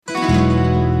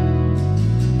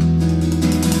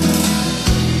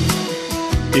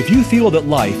If you feel that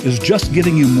life is just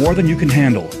giving you more than you can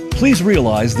handle, please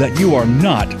realize that you are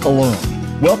not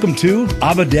alone. Welcome to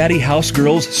Abba Daddy House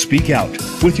Girls Speak Out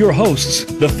with your hosts,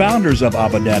 the founders of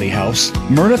Abba Daddy House,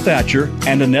 Myrna Thatcher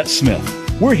and Annette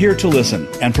Smith. We're here to listen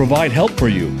and provide help for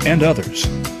you and others.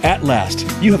 At last,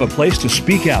 you have a place to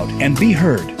speak out and be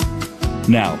heard.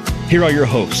 Now, here are your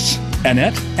hosts,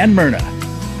 Annette and Myrna.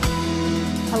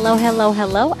 Hello, hello,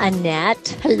 hello,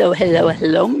 Annette. Hello, hello,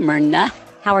 hello, Myrna.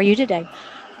 How are you today?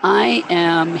 I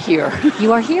am here.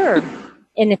 You are here.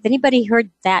 And if anybody heard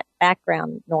that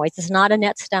background noise, it's not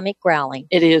Annette's stomach growling.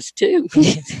 It is too.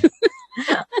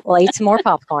 Well, eat some more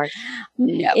popcorn.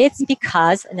 Yep. It's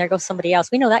because, and there goes somebody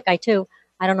else. We know that guy too.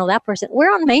 I don't know that person.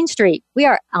 We're on Main Street. We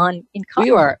are in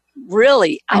We are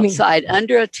really outside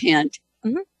under a tent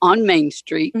on Main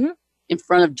Street in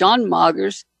front of John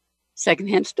Mogger's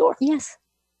secondhand store. Yes.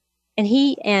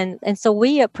 And so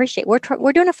we appreciate, we're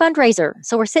doing a fundraiser.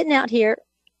 So we're sitting out here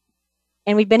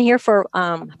and we've been here for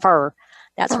fur.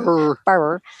 That's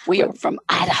fur. We are from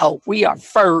Idaho. We are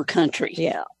fur country.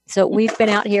 Yeah. So we've been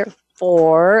out here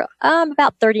for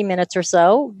about 30 minutes or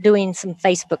so doing some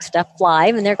Facebook stuff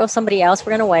live. And there goes somebody else.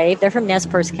 We're going to wave. They're from Nez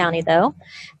Perce County though.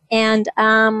 And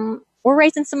we're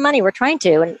raising some money. We're trying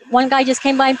to. And one guy just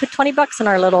came by and put $20 in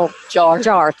our little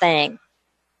jar thing.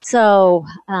 So,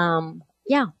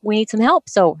 yeah, we need some help.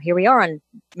 So here we are on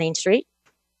Main Street,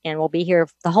 and we'll be here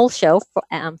the whole show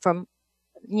from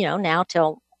now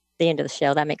till the end of the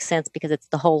show. That makes sense because it's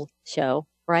the whole show,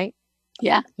 right?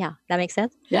 Yeah. Yeah, that makes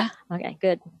sense? Yeah. Okay,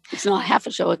 good. It's not half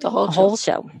a show, it's the whole show. Whole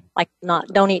show. Like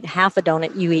don't eat half a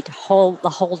donut, you eat the whole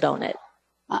donut.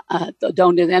 The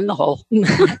donut and the whole.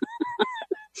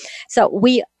 So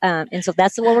we, and so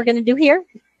that's what we're going to do here.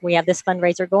 We have this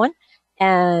fundraiser going.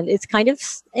 And it's kind of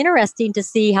interesting to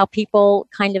see how people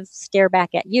kind of stare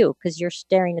back at you because you're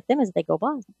staring at them as they go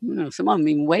by. Some of them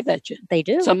even wave at you. They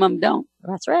do. Some of them don't.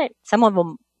 That's right. Some of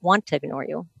them want to ignore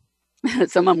you.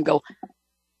 Some of them go,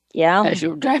 yeah. As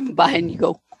you're driving by and you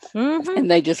go, and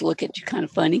they just look at you kind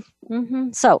of funny.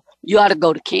 So you ought to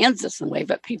go to Kansas and wave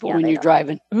at people when you're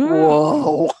driving.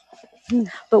 Whoa.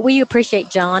 But we appreciate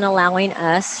John allowing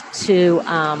us to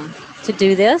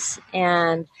do this.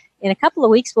 And in a couple of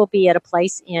weeks, we'll be at a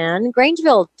place in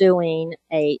Grangeville doing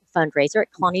a fundraiser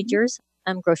at Cloninger's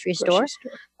grocery store.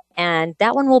 And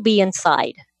that one will be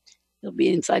inside. It'll be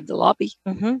inside the lobby.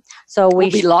 So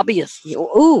we'll be lobbyists.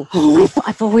 Ooh,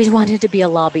 I've always wanted to be a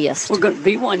lobbyist. We're going to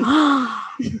be one.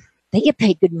 They get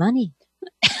paid good money.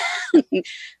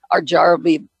 Our jar will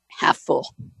be half full.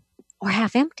 Or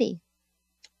half empty.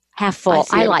 Half full.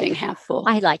 I like half full.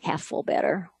 I like half full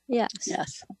better. Yes.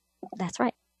 Yes. That's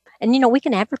right. And, we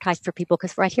can advertise for people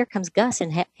because right here comes Gus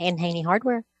and Haney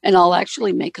Hardware. And I'll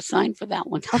actually make a sign for that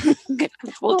one.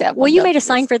 Well, you made a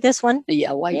sign for this one.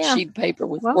 Yeah, white sheet of paper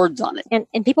with words on it.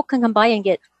 And people can come by and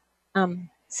get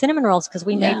cinnamon rolls because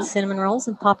we made cinnamon rolls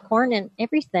and popcorn and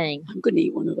everything. I'm going to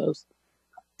eat one of those.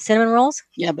 Cinnamon rolls?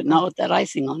 Yeah, but not with that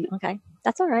icing on it. Okay,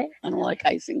 that's all right. I don't like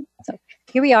icing. So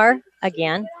here we are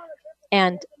again.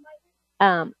 And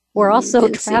we're also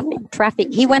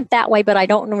traffic. He went that way, but I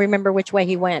don't remember which way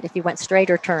he went, if he went straight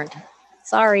or turned.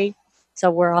 Sorry. So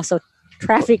we're also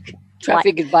traffic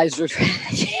advisors.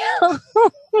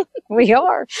 We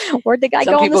are. Where'd the guy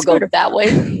go? Some people go that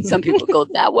way. Some people go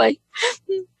that way.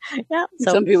 Yeah.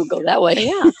 So, some people go that way.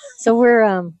 Yeah. So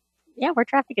we're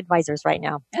traffic advisors right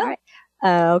now. Yeah. All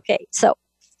right. Okay. So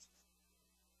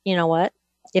you know what?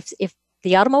 If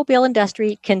the automobile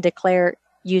industry can declare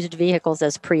used vehicles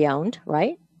as pre-owned,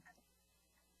 right?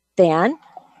 Then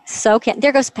so can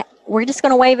there goes Pat. We're just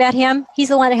going to wave at him. He's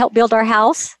the one that helped build our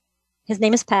house. His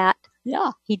name is Pat.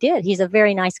 Yeah, he did. He's a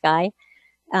very nice guy.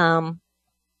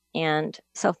 And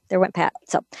so there went Pat.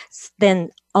 So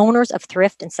then owners of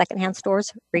thrift and secondhand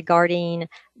stores regarding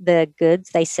the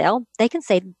goods they sell, they can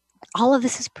say all of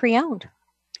this is pre-owned,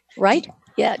 right?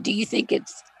 Yeah. Do you think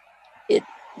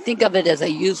think of it as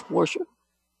a used washer?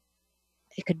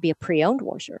 It could be a pre-owned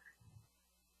washer.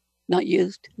 Not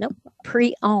used? Nope.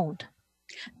 Pre-owned.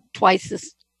 Twice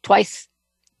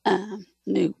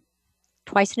new.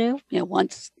 Twice new? Yeah,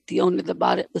 once the owner that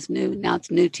bought it was new, now it's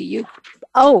new to you.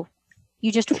 Oh,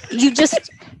 she just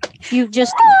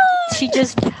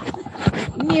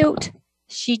mute.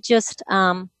 She just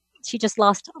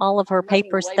lost all of her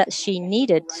papers that she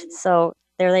needed. So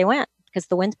there they went because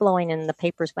the wind's blowing and the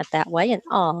papers went that way. And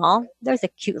there's a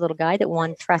cute little guy that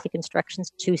won traffic instructions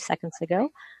 2 seconds ago.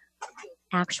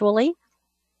 Actually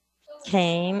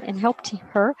came and helped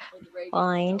her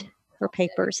find her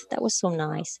papers. That was so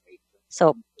nice.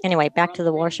 So anyway, back to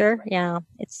the washer. Yeah,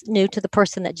 it's new to the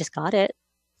person that just got it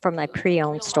from my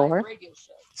pre-owned store.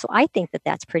 So I think that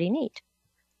that's pretty neat.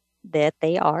 that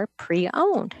they are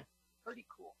pre-owned. Pretty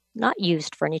cool. Not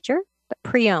used furniture, but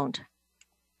pre-owned.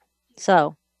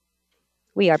 So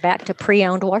we are back to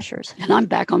pre-owned washers. And I'm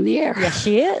back on the air. Yes,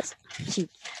 she is. She's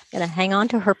going to hang on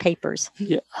to her papers.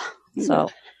 Yeah. So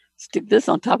stick this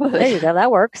on top of it. there you go.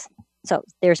 That works. So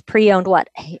there's pre-owned what?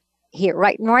 Here,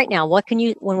 right now, what can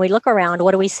you, when we look around,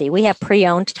 what do we see? We have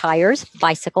pre-owned tires,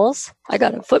 bicycles. I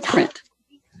got a footprint.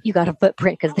 You got a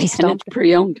footprint because they And stopped. it's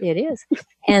pre-owned. It is.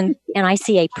 And I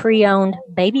see a pre-owned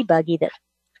baby buggy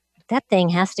that thing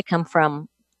has to come from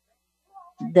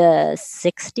the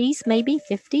 60s, maybe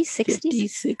 50s, 60s.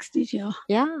 50s, 60s, yeah.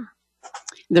 Yeah.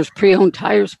 There's pre-owned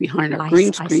tires behind our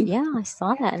green screen. Yeah, I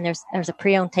saw that. And there's a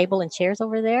pre-owned table and chairs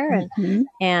over there.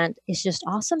 And it's just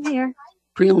awesome here.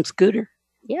 Pre-owned scooter.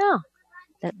 Yeah.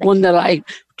 One that I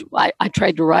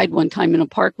tried to ride one time in a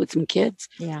park with some kids.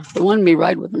 Yeah. They wanted me to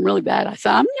ride with them really bad. I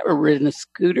said, I've never ridden a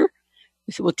scooter.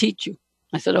 They said, we'll teach you.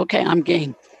 I said, okay, I'm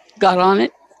game. Got on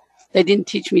it. They didn't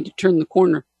teach me to turn the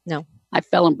corner. No. I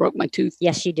fell and broke my tooth.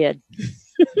 Yes, she did.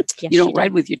 Yes, you don't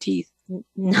ride with your teeth.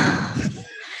 No.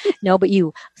 No, but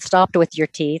you stopped with your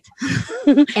teeth.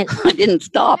 And I didn't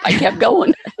stop. I kept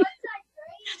going.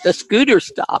 The scooter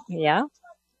stopped. Yeah.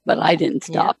 But I didn't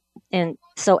stop. Yeah. And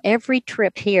so every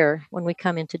trip here, when we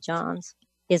come into John's,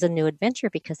 is a new adventure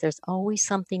because there's always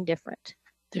something different.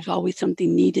 There's always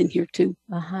something neat in here too.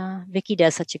 Vicki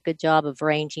does such a good job of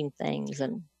arranging things,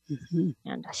 and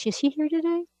is she here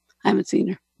today? I haven't seen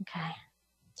her.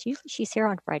 Okay, she's here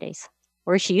on Fridays,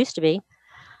 or she used to be.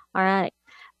 All right.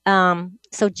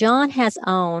 So John has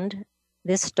owned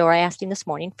this store. I asked him this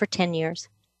morning for 10 years,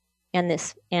 and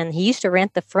he used to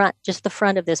rent just the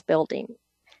front of this building,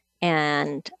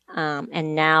 and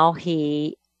now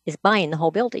he is buying the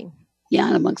whole building. Yeah,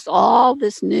 and amongst all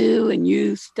this new and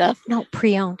used stuff. No,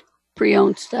 pre-owned.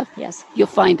 Pre-owned stuff. Yes. You'll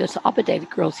find us Abba Daddy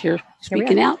girls here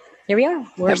speaking out. Here we are.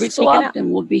 We're every so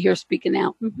often we'll be here speaking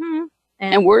out.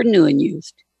 And we're new and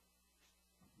used.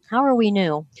 How are we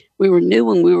new? We were new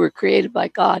when we were created by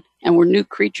God, and we're new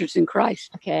creatures in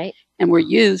Christ. Okay. And we're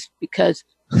used because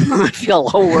I feel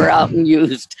wore out and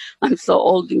used. I'm so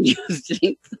old and used, it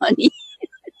ain't funny.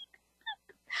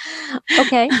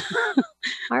 Okay.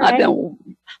 All right.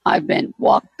 I've been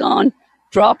walked on,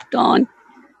 dropped on.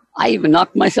 I even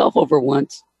knocked myself over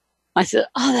once. I said,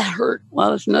 oh, that hurt. Well,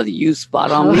 there's another used spot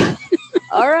on me.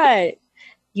 All right.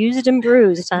 Used and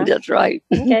bruised, huh? That's right.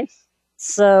 Okay.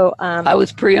 So I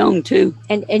was pre-owned too.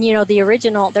 And the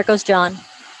original, there goes John.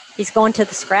 He's going to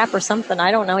the scrap or something.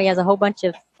 I don't know. He has a whole bunch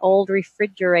of old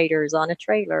refrigerators on a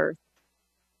trailer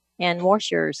and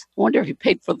washers. I wonder if he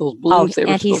paid for those balloons.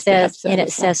 And he says, and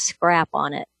it says scrap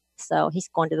on it. So he's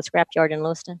going to the scrap yard in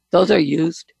Lewiston. Those are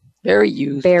used. Very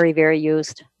used. Very, very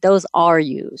used. Those are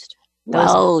used.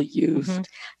 Well used.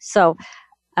 So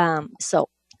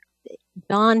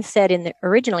Don said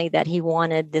originally that he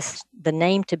wanted the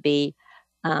name to be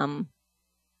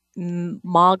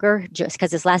Mauger, just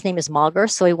because his last name is Mauger,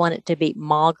 so he wanted it to be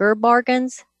Mauger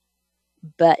Bargains,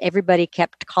 but everybody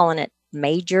kept calling it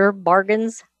Major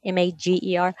Bargains,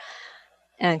 Mager,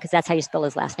 and because that's how you spell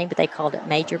his last name, but they called it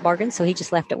Major Bargains, so he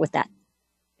just left it with that.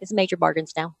 It's Major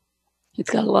Bargains now. It's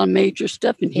got a lot of major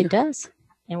stuff in here. It does,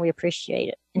 and we appreciate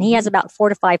it. And he has about 4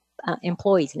 to 5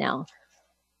 employees now,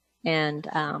 and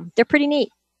they're pretty neat.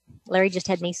 Larry just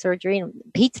had knee surgery, and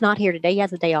Pete's not here today. He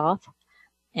has a day off.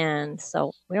 And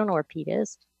so we don't know where Pete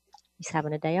is. He's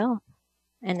having a day off.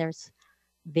 And there's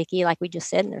Vicki, like we just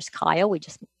said, and there's Kyle.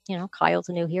 Kyle's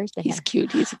new here. He's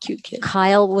cute. He's a cute kid.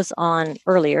 Kyle was on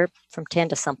earlier from 10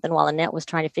 to something while Annette was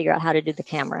trying to figure out how to do the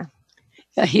camera.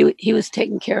 Yeah, he was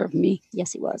taking care of me.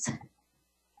 Yes, he was.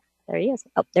 There he is.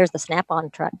 Oh, there's the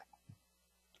Snap-on truck.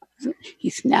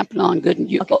 He's snapping on good and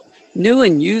new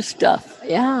and used stuff.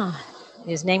 Yeah.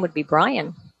 His name would be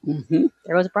Brian.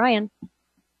 There was Brian.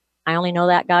 I only know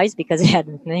that, guys, because it had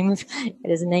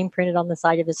his name printed on the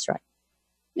side of his truck.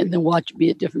 And then watch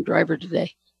be a different driver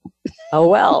today. Oh,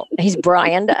 well, he's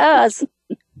Brian to us.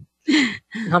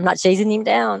 I'm not chasing him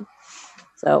down.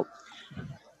 So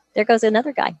there goes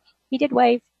another guy. He did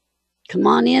wave. Come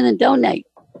on in and donate.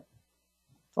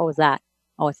 What was that?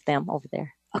 Oh, it's them over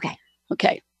there.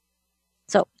 Okay.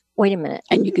 So wait a minute.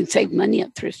 And you can save money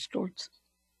at thrift stores.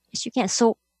 Yes, you can.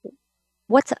 So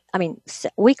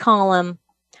we call them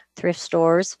thrift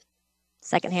stores,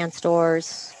 secondhand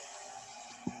stores,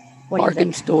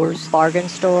 bargain stores. Bargain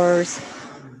stores.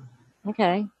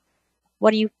 Okay.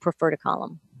 What do you prefer to call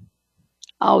them?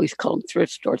 I always call them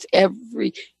thrift stores. I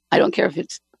don't care if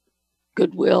it's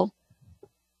Goodwill.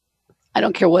 I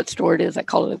don't care what store it is. I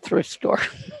call it a thrift store.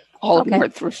 All of them are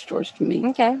thrift stores to me.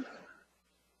 Okay.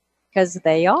 Because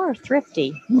they are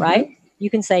thrifty, right? You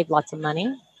can save lots of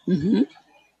money.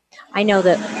 I know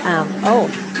that. Oh,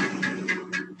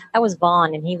 that was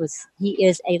Vaughn, and he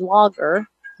is a logger.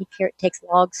 He takes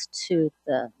logs to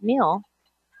the mill.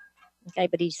 Okay,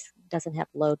 but he doesn't have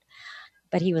load.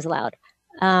 But he was loud.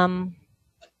 Um,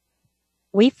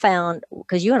 we found,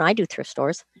 because you and I do thrift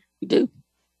stores, We do.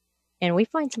 and we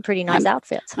find some pretty nice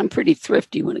outfits. I'm pretty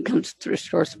thrifty when it comes to thrift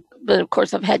stores, but of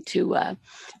course I've had to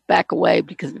back away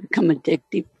because it's become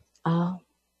addictive. Oh,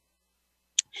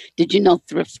 Did you know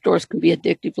thrift stores can be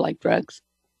addictive like drugs?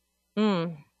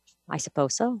 I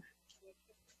suppose so.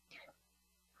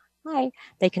 Hi,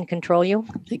 they can control you.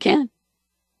 They can.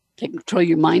 They control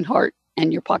your mind, heart,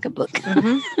 and your pocketbook.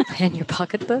 And your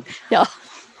pocketbook. Yeah.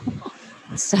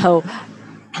 So,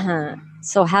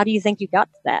 so how do you think you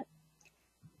got to that?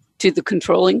 To the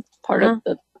controlling part of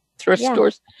the thrift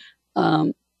stores.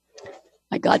 I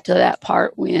got to that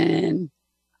part when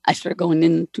I started going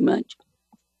in too much.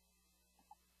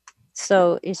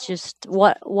 So it's just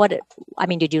I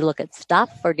mean, did you look at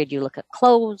stuff or did you look at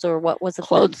clothes or what was it?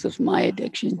 Clothes was my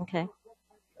addiction. Okay.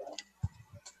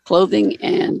 Clothing,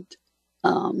 and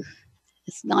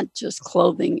it's not just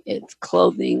clothing, it's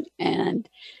clothing, and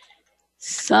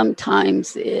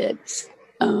sometimes it's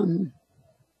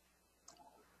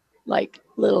like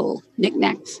little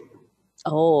knickknacks.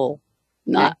 Oh.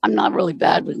 I'm not really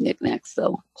bad with knickknacks,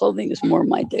 though. Clothing is more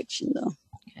my addiction, though.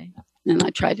 Okay. And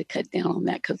I try to cut down on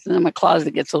that because then my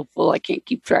closet gets so full I can't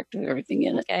keep track of everything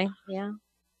in it. Okay. Yeah.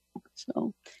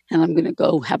 So, and I'm going to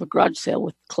go have a garage sale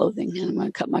with clothing, and I'm going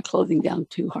to cut my clothing down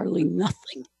to hardly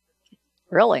nothing.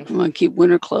 Really? I'm going to keep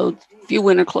winter clothes, a few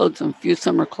winter clothes and a few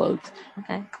summer clothes.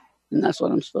 Okay. And that's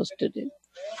what I'm supposed to do.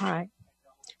 All right.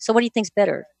 So what do you think's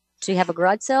better? To have a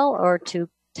garage sale or to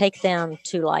take them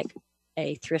to like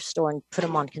a thrift store and put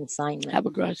them on consignment? Have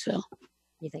a garage sale.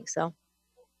 You think so?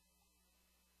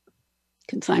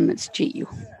 Consignments cheat you.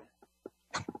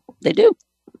 They do.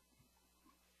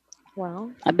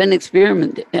 Well, I've been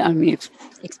experienced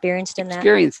in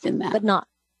that. But not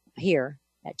here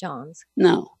at John's.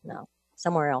 No.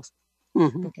 Somewhere else.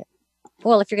 Mm-hmm. Okay.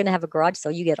 Well, if you're going to have a garage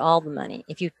sale, you get all the money.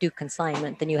 If you do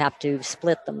consignment, then you have to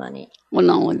split the money. Well,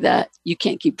 not only that, you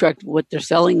can't keep track of what they're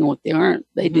selling and what they aren't.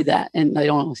 They do that, and they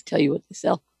don't always tell you what they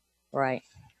sell. Right.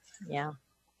 Yeah.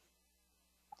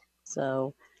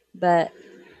 So, but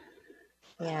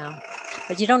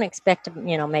you don't expect to,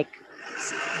 make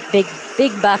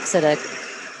big bucks at a.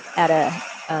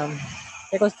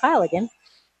 There goes Kyle again.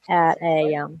 At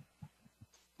a.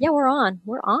 Yeah, we're on.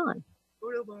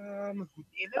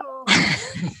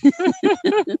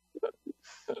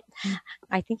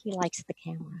 I think he likes the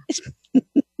camera. Do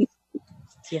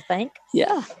you think?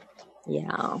 Yeah.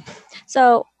 Yeah.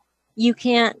 So you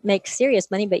can't make serious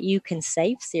money, but you can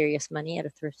save serious money at a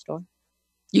thrift store.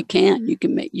 You can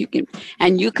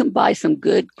buy some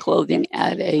good clothing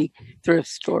at a thrift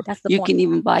store. That's the point. Can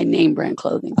even buy name brand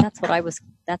clothing. That's the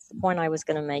point I was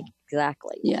going to make.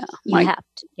 Exactly. Yeah.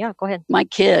 Yeah, go ahead. My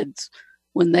kids,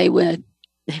 when they would,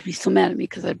 they'd be so mad at me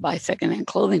because I'd buy secondhand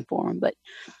clothing for them, but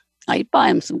I'd buy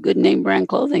them some good name brand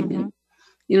clothing. Mm-hmm. And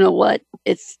you know what?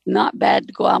 It's not bad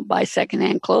to go out and buy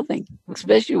secondhand clothing,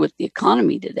 especially with the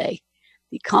economy today.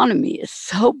 The economy is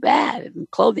so bad, and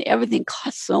clothing, everything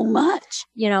costs so much.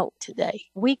 Today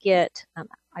we get.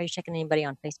 Are you checking anybody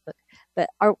on Facebook? But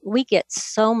we get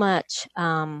so much.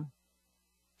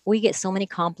 We get so many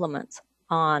compliments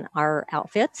on our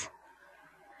outfits,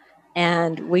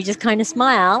 and we just kind of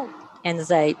smile and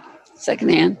say,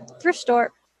 "Secondhand thrift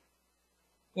store."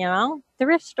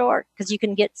 Thrift store, because you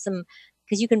can get some.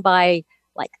 Because you can buy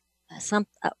like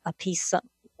a piece.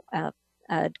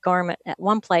 A garment at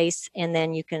one place, and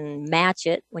then you can match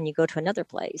it when you go to another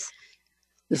place.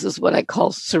 This is what I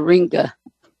call Syringa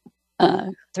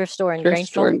thrift store in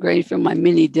Grangeville. My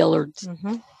mini Dillards.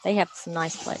 Mm-hmm. They have some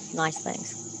nice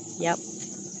things. Yep.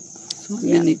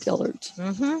 Mini Dillards.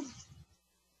 Mm-hmm.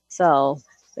 So,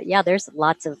 but yeah, there's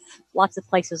lots of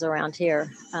places around here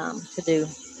to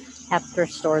have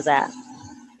thrift stores at.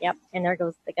 Yep. And there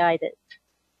goes the guy that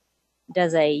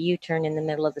does a U-turn in the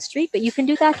middle of the street, but you can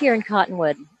do that here in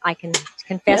Cottonwood. I can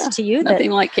confess to you that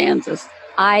nothing like Kansas.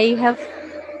 I have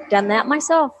done that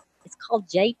myself. It's called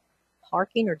J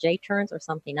parking or J turns or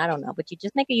something. I don't know, but you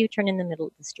just make a U-turn in the middle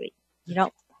of the street.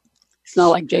 It's not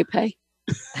like J-Pay.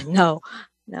 No,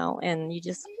 and you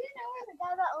just.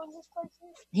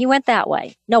 He went that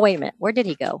way. No, wait a minute. Where did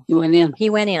he go? He went in.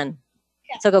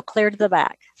 Yeah. So go clear to the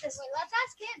back. Let's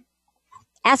ask him.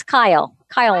 Ask Kyle.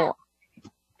 Kyle.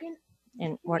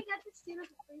 And what?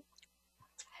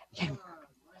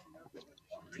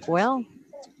 Well,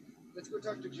 let's go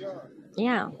talk to John.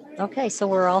 Yeah. Okay. So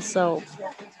we're also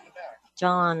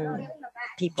John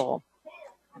people,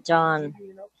 John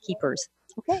keepers.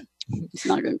 Okay. It's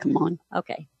not going to come on.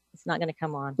 Okay. It's not going to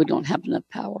come on. We don't have enough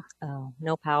power. Oh,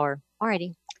 no power.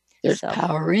 Alrighty. There's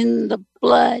power in the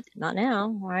blood. Not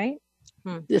now, right?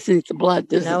 This isn't the blood.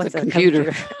 This is the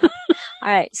computer.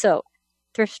 All right. So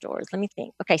thrift stores. Let me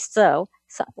think. Okay. So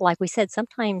like we said,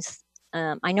 sometimes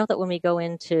I know that when we go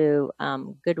into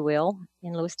Goodwill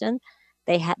in Lewiston,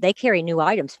 they carry new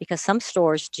items because some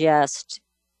stores just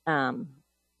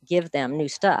give them new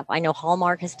stuff. I know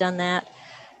Hallmark has done that,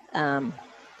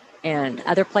 and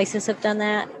other places have done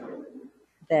that.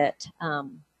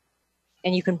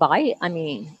 And you can buy it. I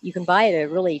mean, you can buy it at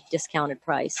a really discounted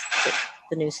price.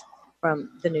 The new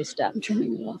stuff. I'm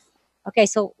turning it off. Okay,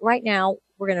 so right now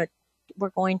we're going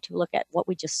to look at what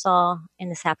we just saw,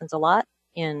 and this happens a lot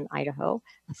in Idaho.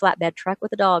 A flatbed truck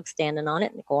with a dog standing on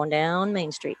it and going down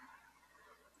Main Street,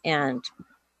 and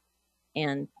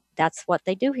that's what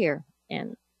they do here.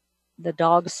 And the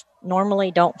dogs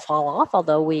normally don't fall off,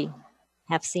 although we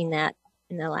have seen that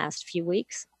in the last few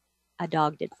weeks. A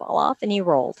dog did fall off, and he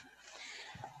rolled,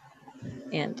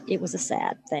 and it was a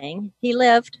sad thing. He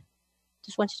lived.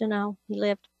 Just want you to know he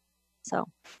lived. So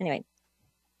anyway,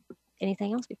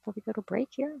 anything else before we go to break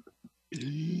here?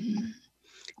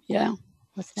 Yeah.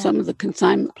 What's that? Some of the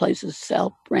consignment places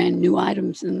sell brand new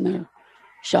items in their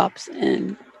shops,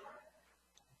 and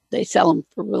they sell them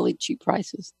for really cheap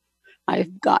prices.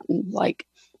 I've gotten like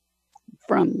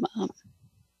from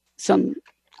some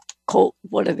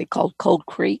what are they called? Cold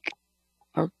Creek,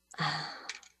 or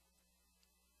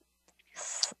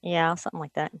yeah, something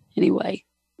like that. Anyway,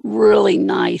 really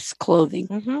nice clothing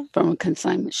Mm-hmm. from a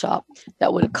consignment shop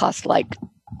that would have cost like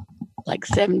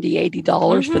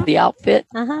 $70-$80 for Mhm. the outfit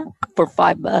Uh-huh. for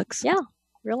 $5. Yeah,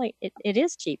 really, it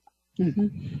is cheap.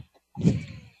 Mm-hmm.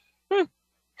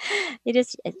 It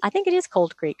is. I think it is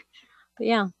Cold Creek, but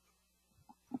yeah,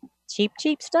 cheap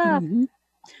stuff. Mm-hmm.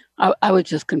 I was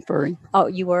just conferring. Oh,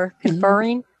 you were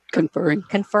conferring, Conferring.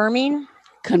 confirming,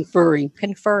 Conferring.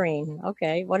 conferring.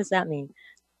 Okay, what does that mean?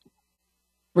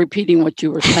 Repeating what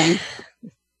you were saying.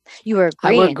 You were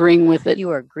I was agreeing. agreeing with it. You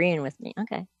were agreeing with me.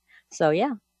 Okay, so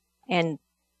yeah, and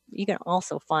you can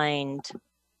also find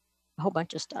a whole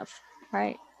bunch of stuff,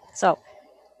 right? So,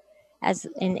 as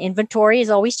in inventory is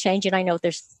always changing. I know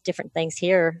there's different things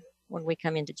here when we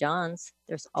come into John's.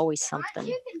 There's always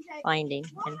something finding,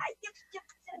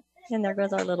 and there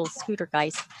goes our little scooter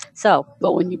guys. So,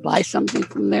 But when you buy something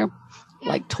from there,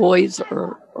 like toys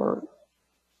or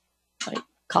like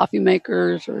coffee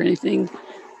makers or anything,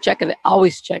 check it.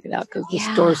 Always check it out, because the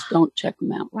Yeah. stores don't check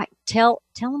them out. right, tell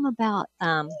them about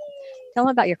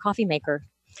your coffee maker.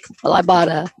 Well, I bought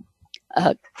a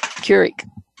Keurig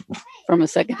from a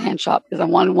secondhand shop because I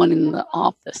wanted one in the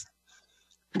office.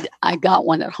 I got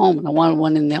one at home and I wanted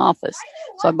one in the office.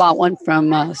 So I bought one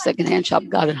from a secondhand shop,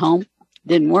 got it home.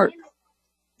 Didn't work.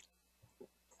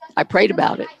 I prayed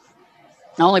about it.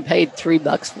 I only paid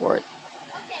 $3 for it,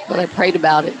 but I prayed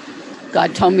about it.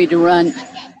 God told me to run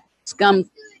scum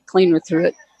cleaner through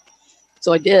it.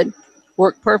 So I did.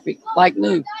 Worked perfect, like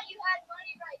new.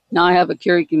 Now I have a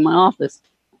Keurig in my office.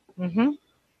 Mm-hmm.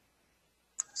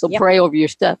 So Yep. pray over your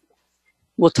stuff.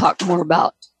 We'll talk more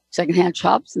about secondhand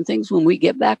shops and things when we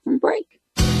get back from break.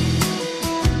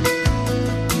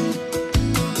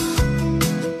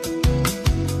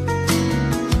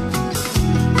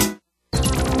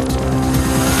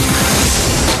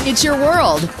 It's your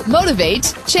world.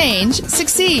 Motivate, change,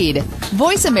 succeed.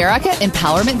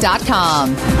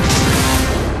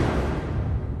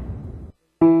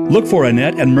 VoiceAmericaEmpowerment.com. Look for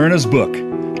Annette and Myrna's book,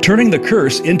 Turning the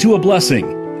Curse into a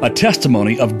Blessing, a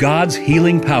testimony of God's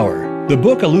healing power. The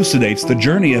book elucidates the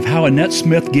journey of how Annette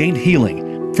Smith gained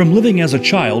healing from living as a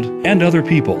child and other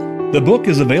people. The book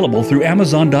is available through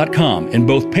Amazon.com in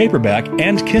both paperback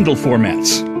and Kindle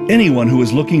formats. Anyone who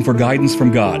is looking for guidance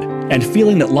from God and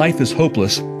feeling that life is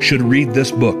hopeless should read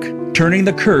this book, Turning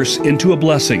the Curse into a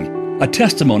Blessing, a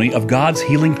testimony of God's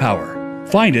healing power.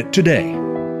 Find it today.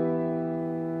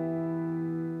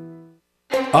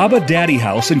 Abba Daddy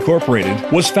House Incorporated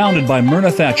was founded by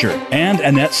Myrna Thatcher and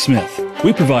Annette Smith.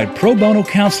 We provide pro bono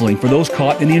counseling for those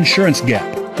caught in the insurance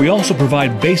gap. We also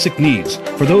provide basic needs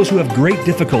for those who have great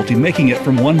difficulty making it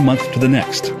from one month to the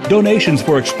next. Donations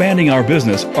for expanding our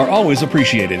business are always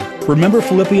appreciated. Remember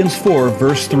Philippians 4,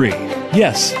 verse 3.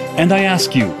 Yes, and I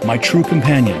ask you, my true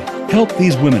companion, help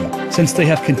these women, since they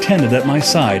have contended at my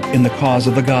side in the cause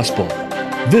of the gospel.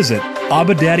 Visit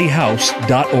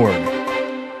AbbaDaddyHouse.org.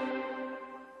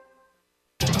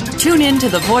 Tune in to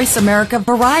the Voice America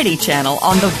Variety channel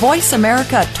on the Voice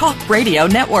America Talk Radio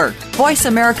Network. Voice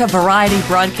America Variety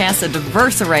broadcasts a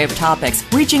diverse array of topics,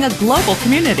 reaching a global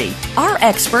community. Our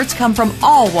experts come from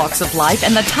all walks of life,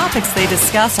 and the topics they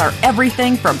discuss are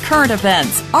everything from current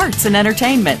events, arts and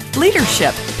entertainment,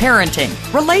 leadership, parenting,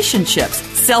 relationships,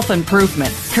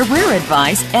 self-improvement, career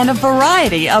advice, and a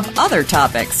variety of other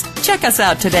topics. Check us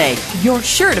out today. You're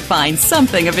sure to find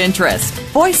something of interest.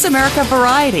 Voice America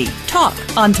Variety. Talk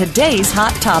on today's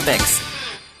hot topics.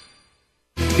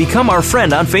 Become our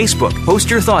friend on Facebook. Post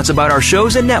your thoughts about our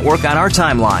shows and network on our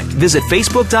timeline. Visit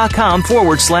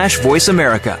Facebook.com/Voice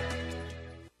America.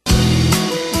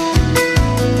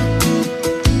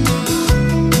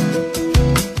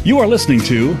 You are listening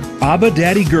to Abba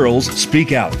Daddy Girls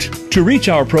Speak Out. To reach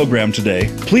our program today,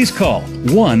 please call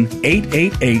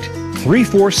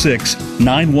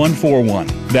 1-888-346-9141.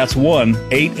 That's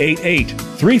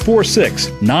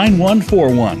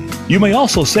 1-888-346-9141. You may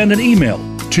also send an email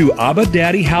to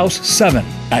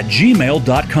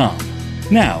abadaddyhouse7@gmail.com.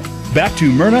 Now, back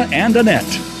to Myrna and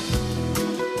Annette.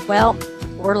 Well,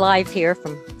 we're live here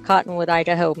from Cottonwood,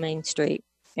 Idaho, Main Street.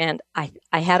 And I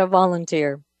had a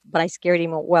volunteer, but I scared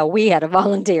him. Well, we had a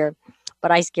volunteer,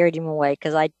 but I scared him away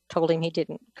because I told him he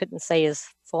couldn't say his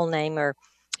full name or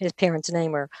his parents'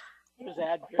 name or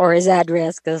his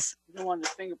address because You don't want the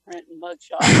fingerprint and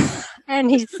mugshot. and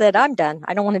he said, I'm done.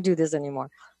 I don't want to do this anymore.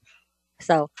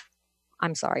 So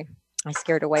I'm sorry. I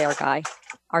scared away our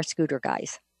scooter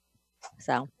guys.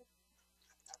 So,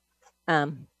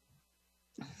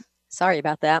 sorry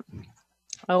about that.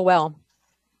 Oh, well,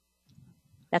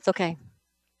 that's okay.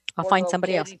 I'll find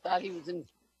somebody else. He thought he was in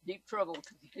deep trouble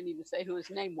because he couldn't even say who his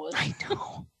name was. I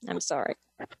know. I'm sorry.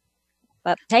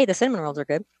 But hey, the cinnamon rolls are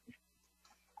good.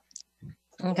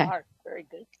 Okay. They are very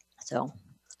good. So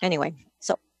anyway,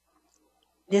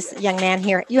 this young man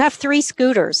here, you have 3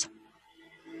 scooters.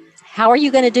 How are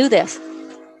you going to do this?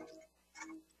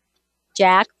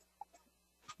 Jack?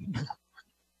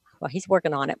 Well, he's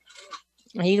working on it.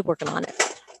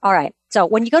 All right. So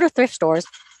when you go to thrift stores,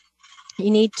 you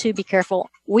need to be careful.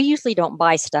 We usually don't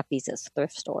buy stuffies at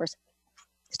thrift stores.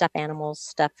 Stuffed animals,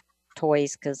 stuffed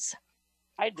toys, because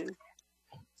I do.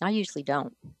 I usually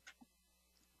don't.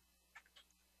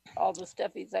 All the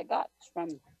stuffies I got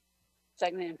from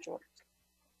secondhand stores.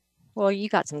 Well, you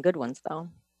got some good ones, though.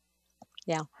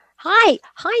 Yeah. Hi,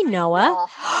 Noah.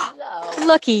 Hello.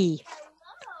 Looky.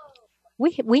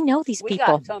 We know these We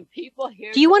people. got some people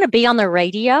here. Do you want to be on the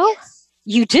radio? Yes.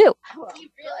 You do. Well,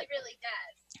 He really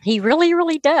does. He really,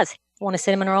 really does. Want a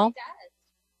cinnamon roll? He does.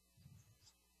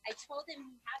 I told him he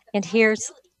had the And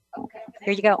here's, possibility. Okay.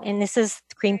 here you go. And this is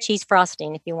cream cheese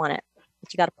frosting if you want it.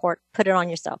 But you got to put it on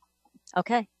yourself.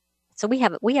 Okay. So we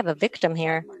have a victim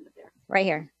here, right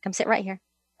here. Come sit right here.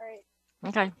 All right.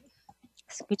 Okay.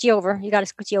 Scooch you over. You got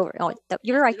to scooch you over. Oh,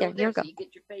 you're right there. You go. So you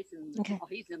get your face in. Okay. Oh,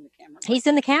 he's in the camera. He's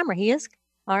in the camera. He is.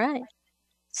 All right.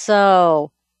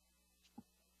 So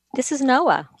this is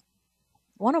Noah,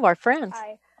 one of our friends.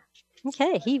 Hi.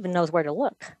 Okay. He even knows where to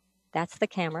look. That's the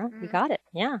camera. You got it.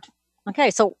 Yeah. Okay.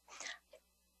 So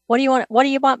what do you want? What do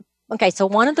you want? Okay. So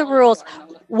one of the rules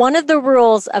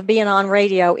of being on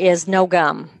radio is no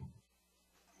gum.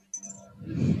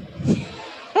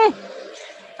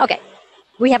 Okay.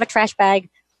 We have a trash bag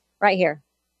right here.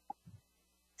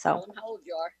 Tell So him how old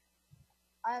you are.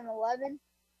 I'm 11,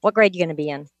 what grade are you going to be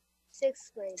in?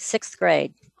 6th grade. 6th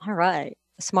grade. All right.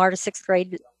 The smartest 6th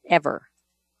grade ever.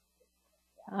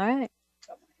 All right.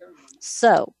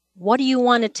 So what do you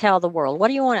want to tell the world? What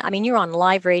do you want? I mean, you're on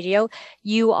live radio.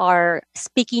 You are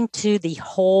speaking to the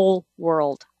whole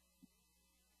world.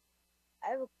 I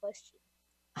have a question.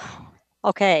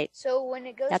 Okay. So when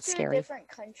it goes That's to scary. a different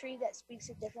country that speaks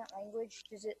a different language,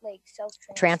 does it like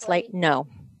self-translate? Translate? No.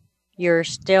 They're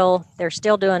still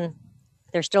doing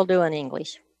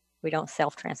English. We don't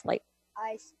self-translate.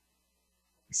 I see.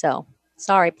 So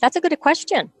sorry. But that's a good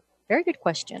question. Very good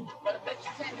question. But I bet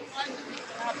you can't find the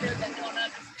people out there that don't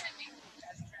understand English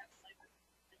as translators.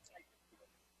 It's like,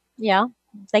 Yeah.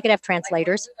 They could have like when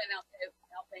translators. we went out to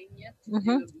Albania to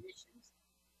Mhm. do missions,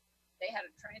 they had a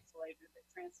translator that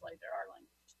translated our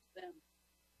language to them.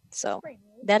 So Pretty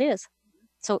neat. that is.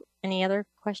 So any other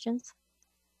questions?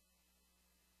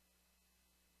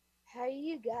 How do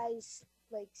you guys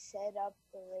like set up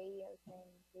the radio thing?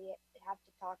 Do you have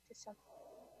to talk to someone?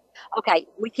 Okay.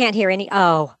 We can't hear any.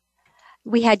 Oh,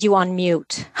 we had you on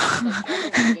mute.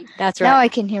 That's right. Now I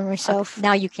can hear myself.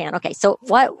 Now you can. Okay. So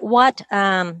sorry. What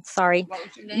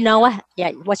was your name? Noah.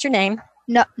 Yeah. What's your name?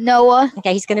 No, Noah,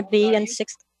 Okay. He's going to be in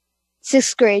 6th.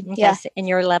 6th grade. Okay. Yeah. And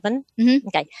you're 11. Mhm.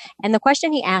 Okay. And the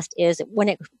question he asked is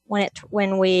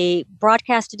when we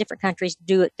broadcast to different countries,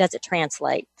 does it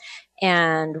translate?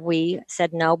 And we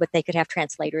said no, but they could have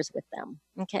translators with them.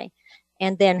 Okay.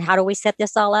 And then how do we set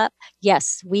this all up?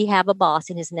 Yes, we have a boss,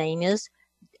 and his name is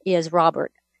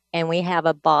Robert. And we have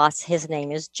a boss, his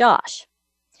name is Josh.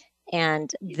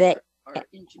 And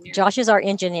Josh is our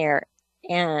engineer,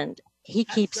 and he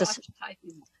keeps us.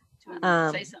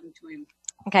 Say something to him.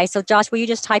 Okay, so Josh, will you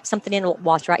just type something in?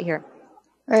 Watch right here.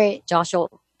 Right. Josh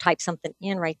will type something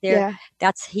in right there.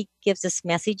 Yeah. He gives us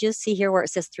messages. See here where it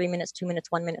says 3 minutes, 2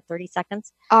 minutes, 1 minute, 30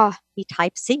 seconds. He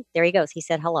types. See, there he goes. He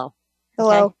said hello.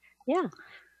 Hello. Okay? Yeah.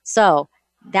 So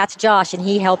that's Josh, and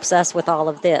he helps us with all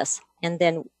of this.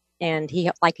 And he,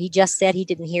 like he just said, he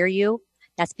didn't hear you.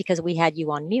 That's because we had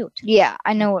you on mute. Yeah,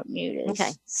 I know what mute is.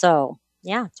 Okay. So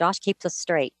yeah, Josh keeps us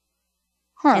straight.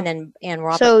 Huh. And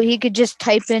Robert. So he could just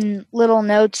type in little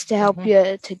notes to help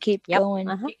you to keep going.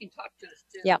 He can talk to us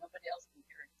too. Yep. Nobody else can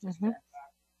hear it.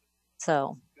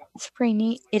 So It's pretty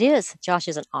neat. it is. Josh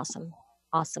is an awesome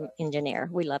engineer.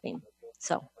 We love him.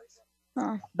 So,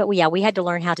 but we had to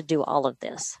learn how to do all of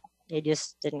this. It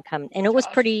just didn't come, and it was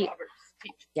pretty.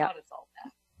 Yeah.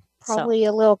 Probably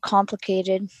a little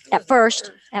complicated. At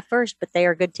first, but they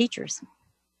are good teachers.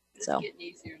 So It's getting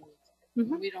easier.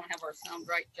 When we don't have our sound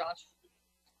right, Josh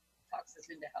talks us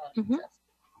into how to adjust.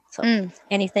 So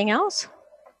anything else?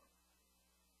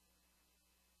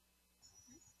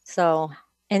 So,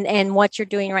 and what you're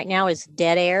doing right now is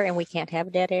dead air, and we can't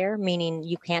have dead air, meaning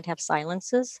you can't have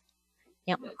silences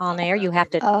on air. You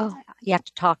have to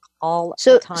talk all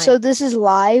the time. So this is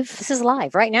live? This is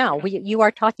live right now. You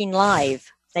are talking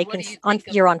live. They can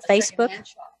you're on Facebook.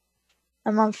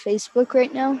 I'm on Facebook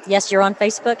right now. Yes, you're on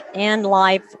Facebook and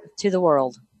live to the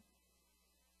world.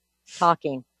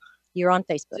 Talking. You're on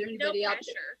Facebook. Is there anybody out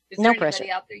there? No pressure.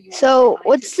 So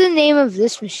what's the name of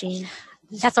this machine?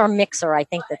 That's our mixer, I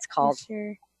think that's called.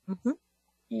 Mixer.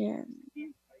 Yeah.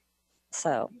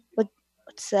 So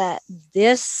what's that?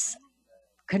 This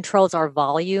controls our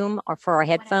volume or for our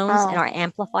headphones and our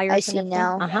amplifiers. I see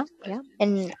now. Yeah.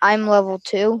 And I'm level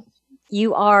 2.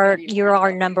 You're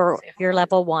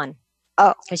level 1.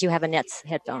 Oh. Because you have a Nets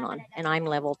headphone on, and I'm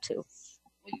level 2.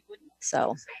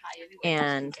 So,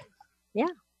 and yeah.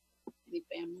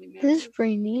 This is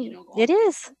pretty neat. It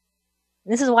is.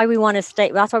 This is why we want to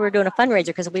stay. That's why we're doing a fundraiser,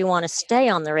 because we want to stay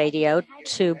on the radio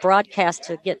to broadcast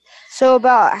to get. So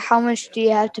about how much do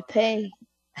you have to pay?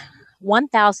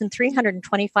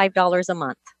 $1,325 a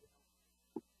month.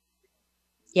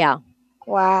 Yeah.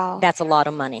 Wow. That's a lot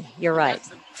of money. You're right.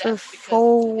 For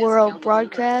full world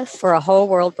broadcast? For a whole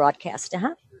world broadcast.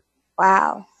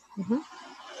 Wow.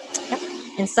 Yep.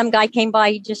 And some guy came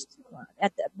by just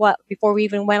before we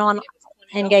even went on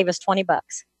and gave us $20.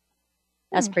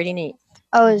 That's pretty neat.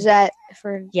 Oh, is that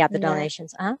for the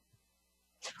donations?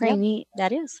 It's pretty neat.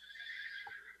 That is.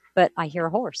 But I hear a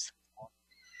horse.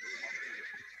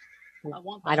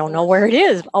 I don't know where it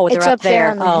is. Oh, they're up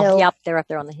there. On the hill. Yep, they're up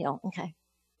there on the hill. Okay.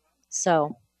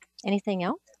 So, anything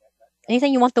else?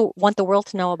 Anything you want the world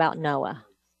to know about Noah?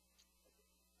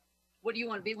 What do you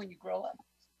want to be when you grow up?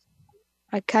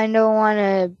 I kind of want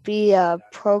to be a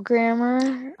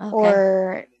programmer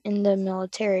or in the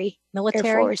military. Military?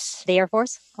 Air Force. The Air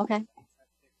Force? Okay.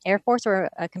 Air Force or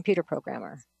a computer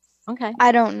programmer? Okay.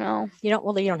 I don't know. You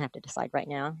don't have to decide right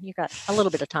now. You got a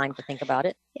little bit of time to think about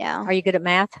it. Yeah. Are you good at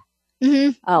math?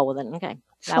 Mm-hmm. Oh, well then, okay.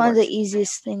 It's one of the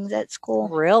easiest things at school.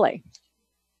 Really?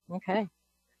 Okay.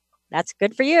 That's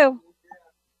good for you.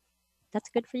 That's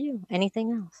good for you.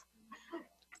 Anything else?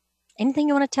 Anything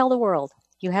you want to tell the world?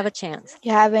 You have a chance.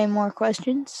 You have any more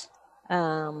questions?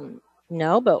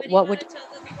 No, but what would...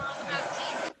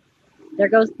 There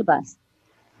goes the bus.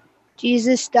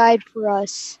 Jesus died for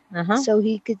us so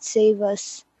he could save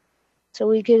us, so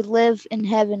we could live in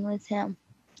heaven with him.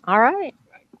 All right.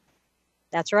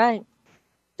 That's right.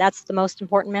 That's the most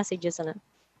important message, isn't it?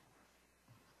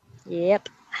 Yep.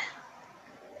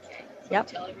 Yep.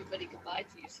 Tell everybody goodbye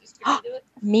to your sister to do it.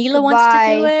 Mila wants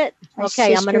to do it. My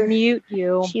Okay, I'm going to sister, mute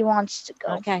you. She wants to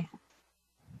go. Okay.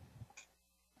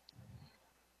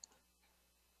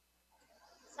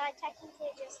 So I technically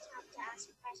just have to ask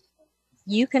a question.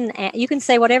 You can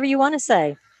say whatever you want to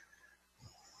say.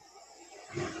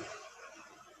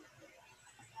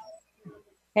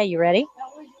 Okay, you ready?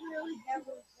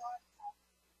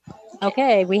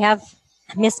 Okay, we have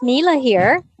Miss Mila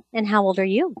here. And how old are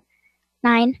you?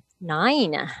 9.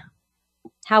 9.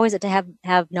 How is it to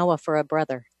have Noah for a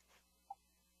brother?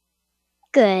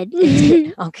 Good.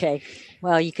 Okay.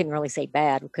 Well, you couldn't really say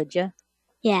bad, could you?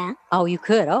 Yeah. Oh, you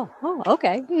could. Oh,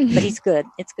 okay. But he's good.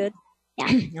 It's good.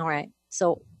 Yeah. All right.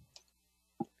 So,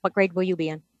 what grade will you be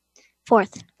in?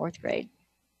 4th. 4th grade.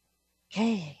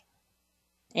 Okay.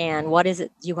 And what is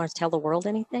it? Do you want to tell the world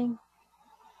anything?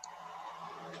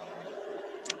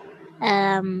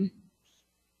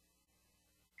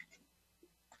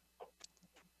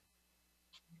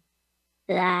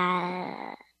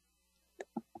 That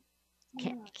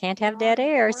Can't have dead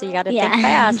air, so you got to Yeah, think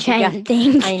fast. I'm trying to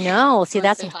think. I know. See,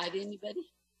 that's Say hi to anybody?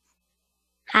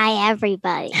 Hi,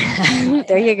 everybody.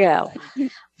 there you go.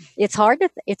 It's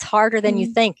harder than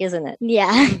you think, isn't it?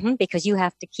 Yeah. Because you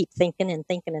have to keep thinking and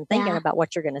thinking and thinking Yeah. about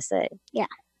what you're going to say. Yeah.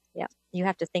 Yeah. You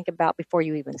have to think about before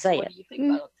you even say What it. do you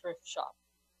think about a thrift shop?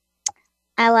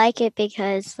 I like it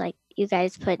because like you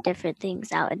guys put different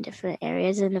things out in different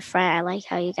areas in the front. I like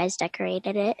how you guys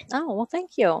decorated it. Oh, well,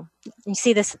 thank you. You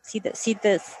see this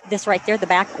right there, the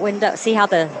back window. See how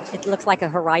it looks like a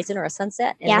horizon or a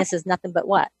sunset? And Yeah. this is nothing but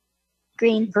what?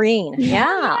 Green. Green.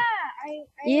 Yeah.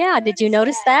 Yeah, did you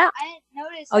notice that? I didn't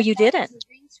notice. Oh, you didn't?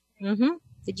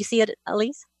 Did you see it,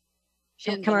 Elise?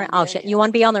 Come around. Oh, shit. You want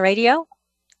to be on the radio?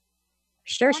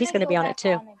 Sure, she's going to be on it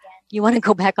too. You want to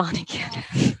go back on again?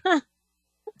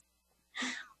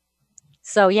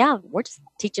 So, yeah, we're just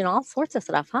teaching all sorts of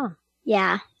stuff, huh?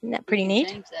 Yeah. Isn't that pretty neat?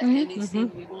 Change that to anything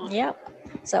we want. Yep.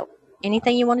 So,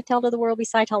 anything you want to tell to the world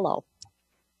besides hello?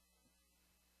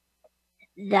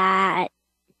 That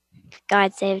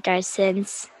God saved our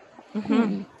sins.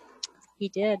 He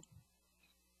did.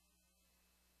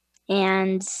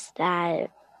 And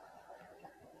that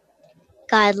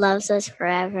God loves us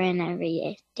forever and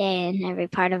every day and every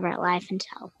part of our life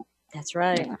until. That's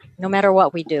right. No matter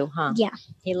what we do, huh? Yeah.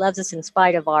 He loves us in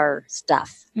spite of our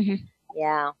stuff. Mhm.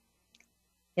 Yeah.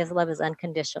 His love is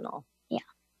unconditional. Yeah.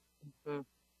 And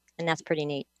that's pretty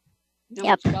neat. You know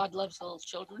Yep. much God loves little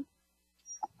children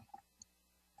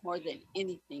more than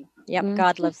anything. Yep.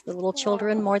 God loves the little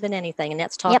children more than anything. And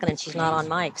that's talking, and she's not on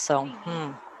mic. So,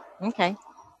 okay.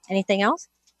 Anything else?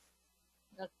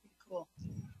 That's pretty cool.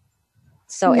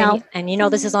 So, No. and you know,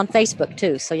 this is on Facebook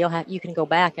too. So you can go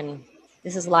back, and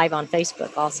this is live on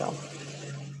Facebook also.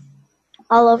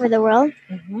 All over the world.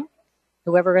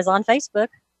 Whoever is on Facebook,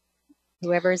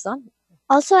 whoever is on.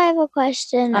 Also, I have a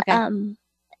question. Okay.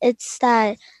 It's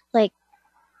that, like,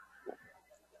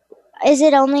 is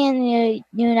it only in the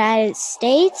United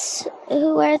States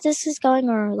where this is going,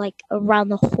 or like around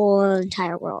the whole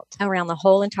entire world? Around the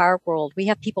whole entire world. We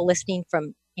have people listening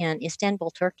in Istanbul,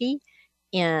 Turkey,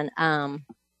 in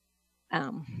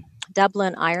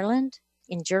Dublin, Ireland,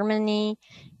 in Germany,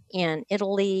 in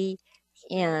Italy,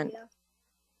 in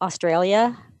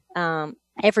Australia,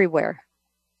 everywhere.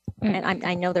 And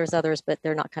I know there's others, but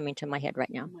they're not coming to my head right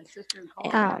now. My sister in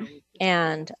Colorado.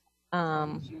 And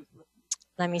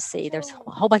let me see. There's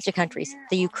a whole bunch of countries.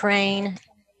 The Ukraine,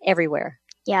 everywhere.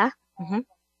 Yeah.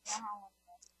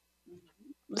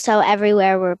 So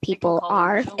everywhere where people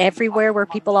are. Everywhere where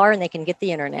people are, and they can get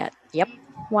the internet. Yep.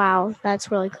 Wow, that's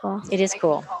really cool. It is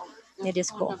cool. It is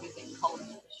cool.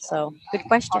 So, good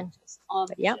question.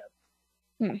 But, yeah.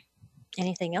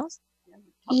 Anything else?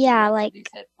 Yeah, like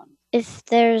if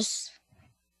there's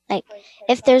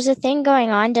a thing going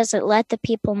on, does it let the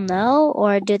people know,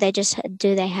 or do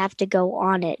they have to go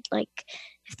on it? Like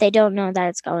if they don't know that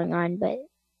it's going on, but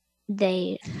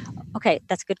they. Okay,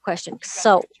 that's a good question.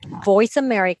 So, Voice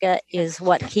America is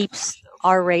what keeps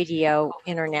our radio,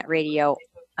 internet radio,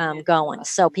 going.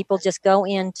 So people just go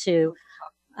into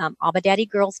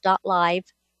AbadaDiGirls.live.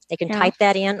 They can type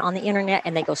that in on the internet,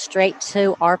 and they go straight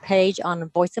to our page on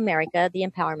Voice America, the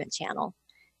Empowerment Channel.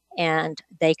 And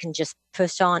they can just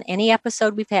push on any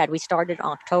episode we've had. We started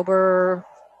October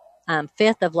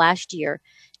 5th of last year.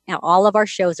 Now, all of our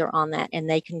shows are on that, and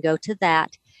they can go to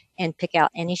that and pick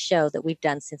out any show that we've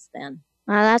done since then.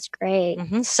 Wow, that's great.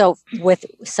 So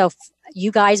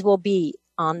you guys will be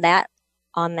on that,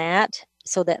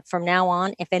 so that from now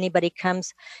on, if anybody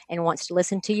comes and wants to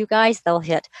listen to you guys, they'll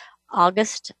hit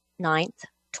August 9th,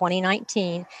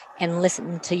 2019, and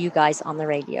listen to you guys on the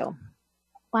radio.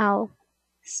 Wow.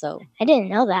 So I didn't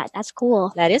know that. That's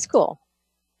cool. That is cool.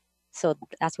 So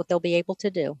that's what they'll be able to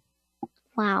do.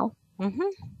 Wow.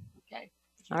 Okay.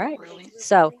 All right.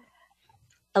 So,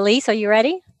 Elise, are you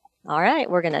ready? All right.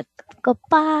 We're going to.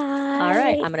 Goodbye. All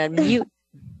right. I'm going to mute.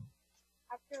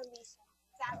 After Lisa.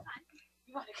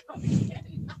 You want to go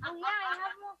again? Oh, yeah, I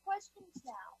have more questions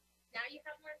now. Now you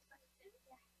have more questions?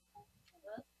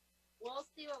 We'll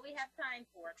see what we have time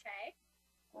for, okay?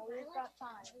 Well, we've got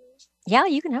time. Yeah,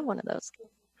 you can have one of those.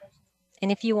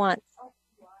 And if you want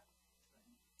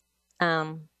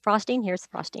frosting, here's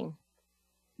frosting.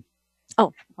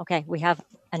 Oh, okay. We have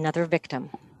another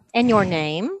victim. And your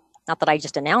name? Not that I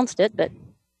just announced it, but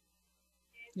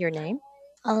your name?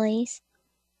 Elise.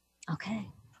 Okay.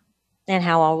 And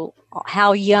how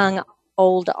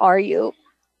old are you?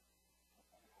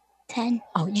 10.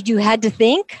 Oh, you had to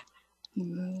think?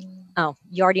 Oh,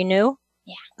 you already knew?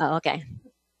 Yeah. Oh, okay.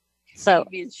 So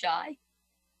being shy?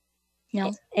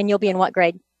 No. And you'll be in what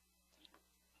grade?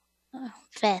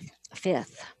 5th.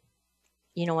 5th.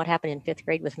 You know what happened in 5th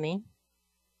grade with me?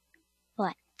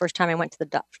 What? First time I went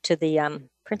to the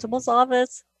principal's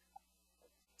office.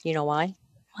 You know why?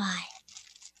 Why?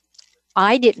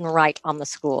 I didn't write on the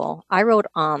school. I wrote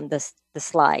on the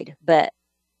slide, but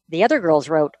the other girls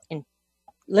wrote in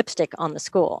lipstick on the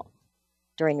school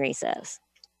during recess.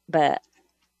 But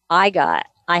I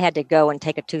had to go and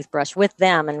take a toothbrush with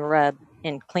them and rub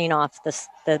and clean off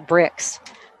the bricks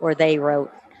where they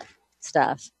wrote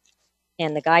stuff.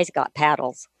 And the guys got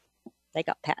paddles. They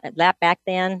got that back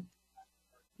then.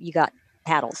 You got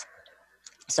paddles.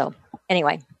 So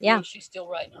anyway, yeah. She's still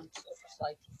writing on the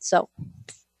slide. So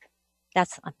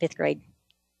that's 5th grade.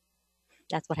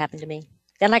 That's what happened to me.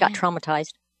 Then I got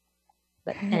traumatized.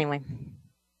 But anyway,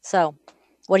 so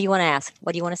what do you want to ask?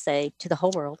 What do you want to say to the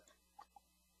whole world?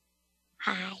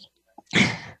 Hi.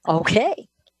 Okay.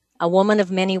 A woman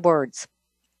of many words.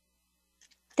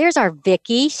 There's our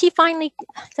Vicky. She finally,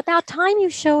 it's about time you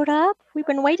showed up. We've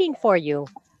been waiting for you.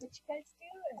 What you guys doing?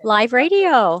 Live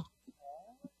radio.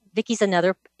 Vicky's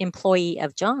another employee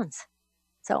of John's.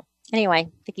 So anyway,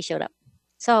 Vicky showed up.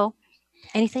 So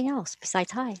anything else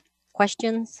besides hi?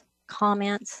 Questions,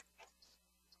 comments?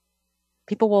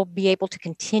 People will be able to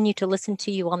continue to listen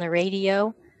to you on the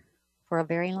radio for a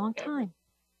very long time.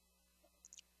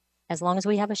 As long as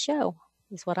we have a show,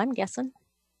 is what I'm guessing.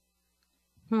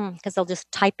 Because they'll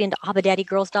just type into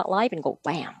AbbaDaddyGirls.live and go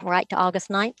wham, right to August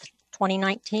 9th,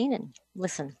 2019 and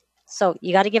listen. So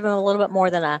you got to give them a little bit more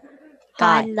than a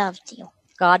God hi. loved you.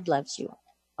 God loves you.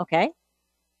 Okay.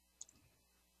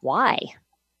 Why?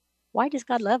 Why does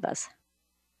God love us?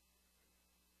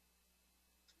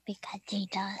 Because he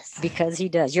does. Because he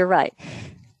does. You're right.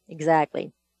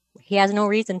 Exactly. He has no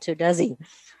reason to, does he?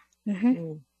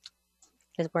 Mm-hmm.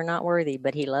 Because we're not worthy,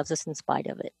 but he loves us in spite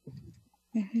of it.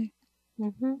 Mm-hmm.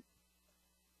 Mm-hmm.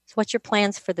 So what's your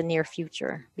plans for the near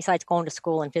future besides going to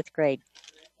school in 5th grade?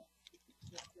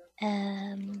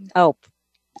 Oh,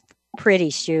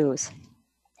 pretty shoes.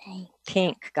 Thanks.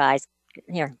 Pink, guys.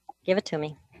 Here, give it to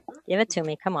me. Give it to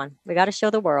me. Come on. We got to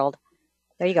show the world.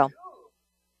 There you go.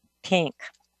 Pink.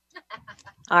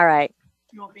 All right.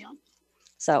 You want to be on?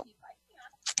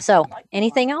 So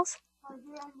anything else? I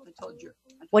told you.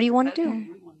 What do you want to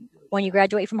do when you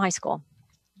graduate from high school?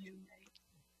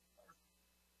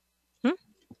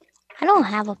 I don't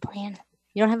have a plan.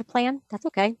 You don't have a plan? That's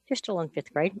okay. You're still in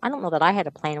 5th grade. I don't know that I had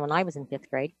a plan when I was in 5th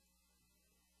grade.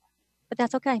 But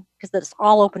that's okay, because it's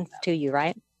all open to you,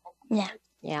 right? Yeah.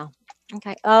 Yeah.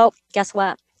 Okay. Oh, guess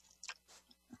what?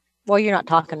 Well, you're not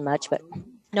talking much, but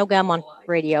no gum on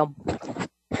radio.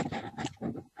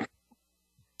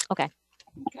 Okay.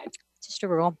 Just a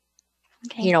rule.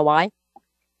 Okay. You know why?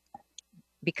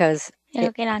 Because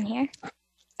It'll get on here.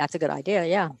 that's a good idea,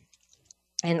 yeah.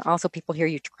 And also people hear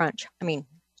you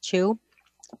chew.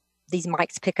 These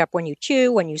mics pick up when you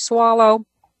chew, when you swallow,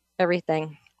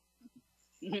 everything.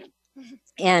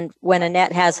 And when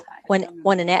Annette had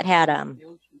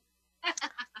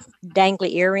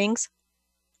dangly earrings,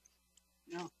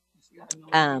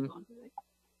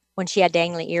 when she had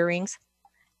dangly earrings,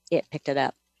 it picked it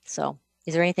up. So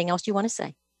is there anything else you want to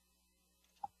say?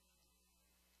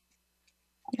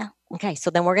 No. Okay, so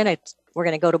then we're gonna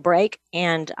go to break,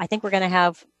 and I think we're gonna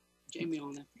have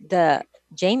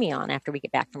Jamie on after we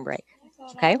get back from break.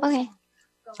 Okay?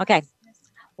 Okay.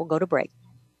 We'll go to break.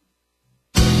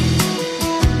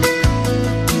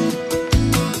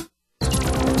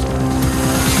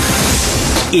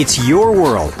 It's your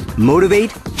world.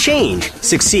 Motivate, change,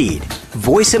 succeed.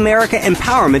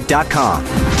 VoiceAmericaEmpowerment.com.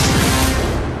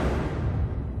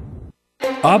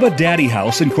 Abba Daddy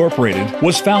House Incorporated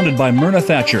was founded by Myrna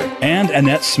Thatcher and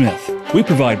Annette Smith. We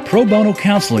provide pro bono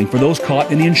counseling for those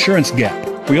caught in the insurance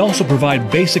gap. We also provide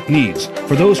basic needs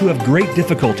for those who have great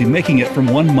difficulty making it from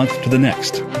one month to the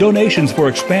next. Donations for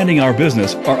expanding our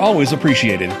business are always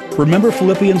appreciated. Remember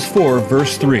Philippians 4,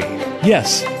 verse 3.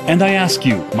 Yes, and I ask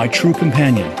you, my true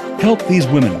companion, help these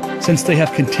women, since they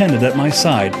have contended at my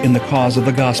side in the cause of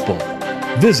the gospel.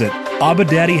 Visit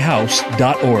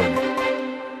AbbaDaddyHouse.org.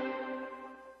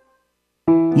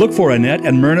 Look for Annette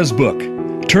and Myrna's book,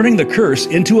 Turning the Curse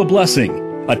into a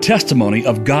Blessing, a testimony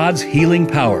of God's healing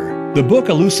power. The book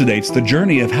elucidates the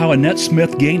journey of how Annette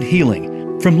Smith gained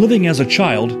healing from living as a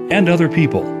child and other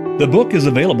people. The book is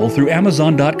available through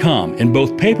Amazon.com in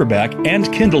both paperback and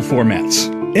Kindle formats.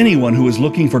 Anyone who is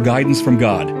looking for guidance from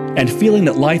God and feeling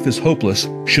that life is hopeless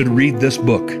should read this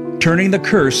book, Turning the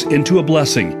Curse into a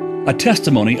Blessing, a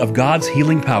testimony of God's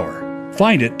healing power.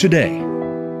 Find it today.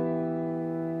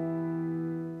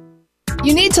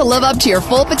 You need to live up to your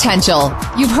full potential.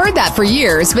 You've heard that for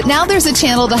years, but now there's a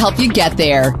channel to help you get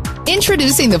there.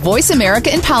 Introducing the Voice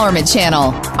America Empowerment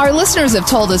Channel. Our listeners have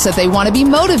told us that they want to be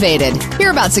motivated,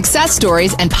 hear about success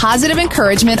stories, and positive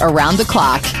encouragement around the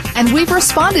clock. And we've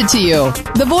responded to you.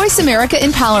 The Voice America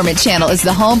Empowerment Channel is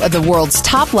the home of the world's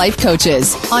top life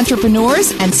coaches,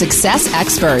 entrepreneurs, and success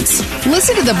experts.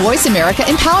 Listen to the Voice America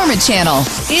Empowerment Channel.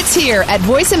 It's here at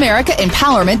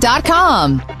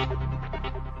voiceamericaempowerment.com.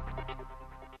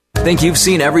 Think you've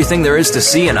seen everything there is to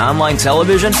see in online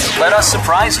television? Let us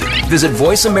surprise you. Visit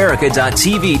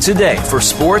voiceamerica.tv today for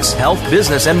sports, health,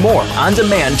 business, and more on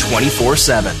demand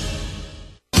 24/7.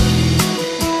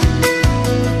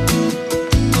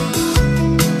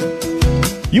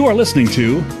 You are listening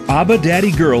to Abba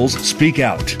Daddy Girls Speak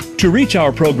Out. To reach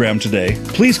our program today,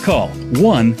 please call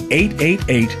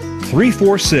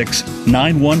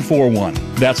 1-888-346-9141.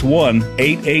 That's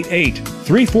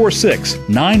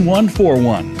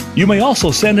 1-888-346-9141. You may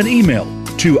also send an email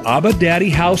to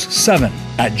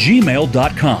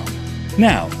abadaddyhouse7@gmail.com.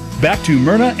 Now, back to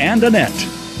Myrna and Annette.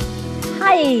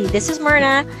 Hi, this is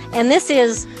Myrna, and this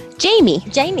is Jamie.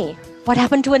 Jamie. What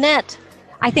happened to Annette?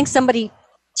 I think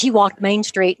she walked Main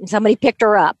Street and somebody picked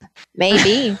her up.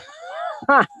 Maybe.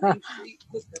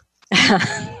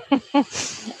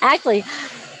 Actually,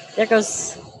 there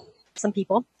goes some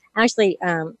people. Actually,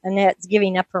 Annette's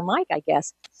giving up her mic, I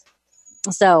guess.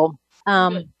 So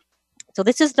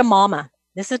this is the mama.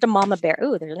 This is the mama bear.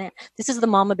 Ooh, there's Annette. This is the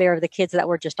mama bear of the kids that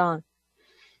were just on.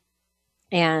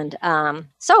 And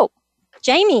so,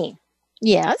 Jamie.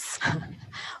 Yes.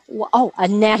 Oh,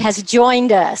 Annette has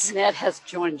joined us. Annette has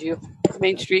joined you.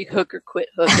 Main Street hooker quit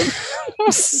hooking.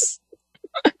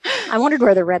 I wondered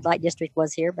where the red light district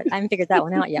was here, but I haven't figured that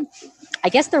one out yet. I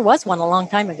guess there was one a long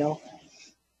time ago.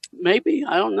 Maybe.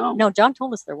 I don't know. No, John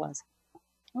told us there was.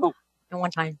 Oh. At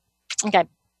one time. Okay.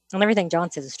 And everything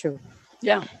John says is true.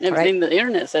 Yeah. Everything the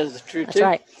internet says is true, That's too.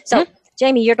 right. So,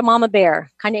 Jamie, you're the mama bear.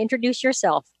 Kind of introduce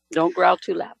yourself. Don't growl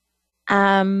too loud.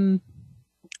 I'm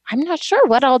not sure.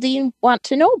 What all do you want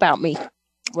to know about me?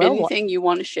 Well, anything you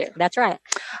want to share. That's right.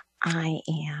 I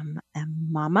am a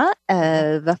mama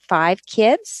of 5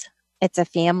 kids. It's a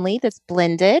family that's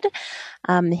blended.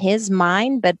 His,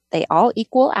 mine, but they all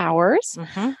equal ours.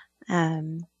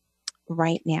 Mm-hmm.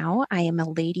 Right now, I am a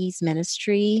ladies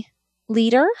ministry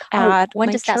leader when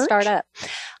does that start up?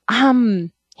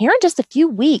 Here in just a few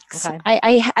weeks. Okay.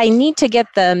 I need to get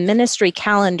the ministry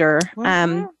calendar,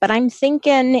 but I'm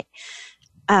thinking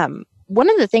one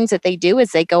of the things that they do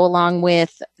is they go along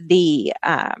with the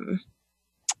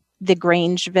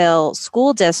Grangeville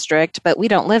school district, but we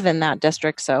don't live in that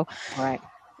district, so right.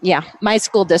 Yeah, my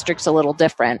school district's a little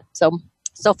different. So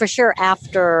for sure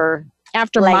after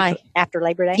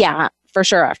Labor Day. Yeah, for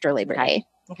sure after Labor Day.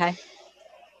 Okay.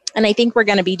 And I think we're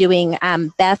going to be doing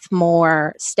Beth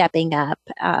Moore stepping up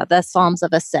the Psalms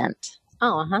of Ascent.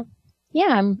 Oh,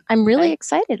 yeah, I'm really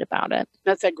excited about it.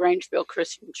 That's at Grangeville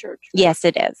Christian Church. Right? Yes,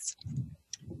 it is.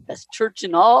 Best church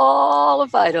in all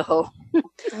of Idaho.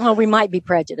 Well, we might be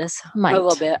prejudiced. A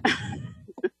little bit. Do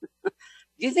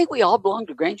you think we all belong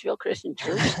to Grangeville Christian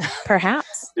Church?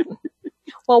 Perhaps.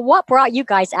 Well, what brought you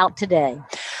guys out today?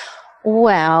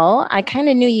 Well, I kind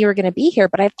of knew you were going to be here,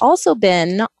 but I've also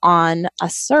been on a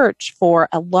search for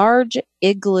a large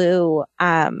igloo,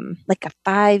 like a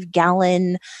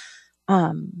 5-gallon,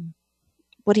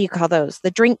 what do you call those?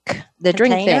 The drink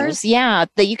things. Yeah,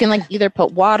 that you can like either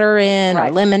put water in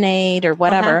or lemonade or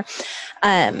whatever.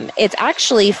 It's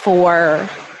actually for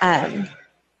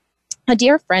a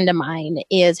dear friend of mine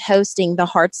is hosting the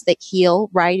Hearts That Heal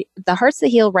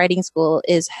Writing School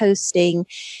is hosting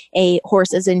a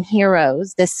Horses and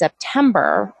Heroes this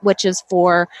September, which is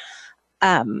for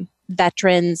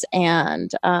veterans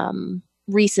and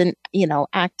recent,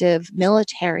 active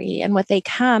military. And what they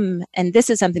come, and this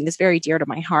is something that's very dear to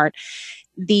my heart,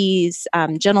 these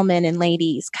gentlemen and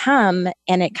ladies come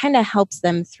and it kind of helps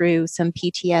them through some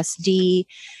PTSD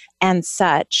and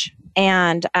such.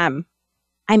 And I'm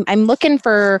looking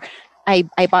for, I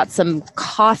bought some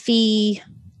coffee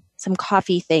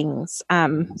things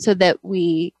so that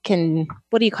we can,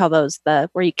 what do you call those?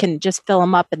 Where you can just fill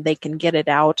them up and they can get it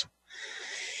out.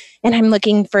 And I'm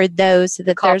looking for those so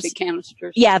that coffee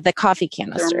canisters. Yeah, the coffee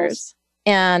canisters.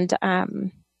 Thermals.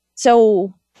 And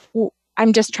so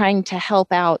I'm just trying to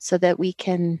help out so that we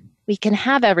can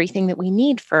have everything that we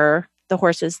need for the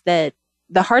horses. That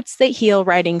the Hearts That Heal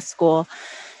Writing School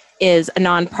is a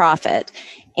nonprofit,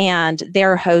 and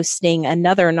they're hosting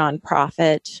another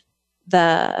nonprofit,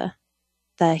 the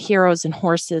Heroes and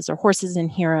Horses, or Horses and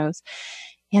Heroes.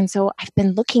 And so I've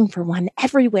been looking for one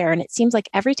everywhere, and it seems like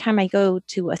every time I go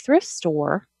to a thrift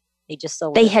store They just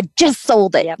sold They it. had just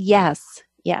sold it. Yep. Yes.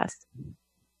 Yes.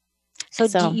 So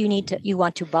do you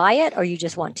want to buy it, or you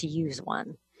just want to use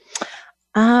one?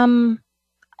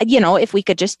 If we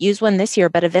could just use one this year,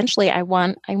 but eventually I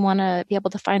want to be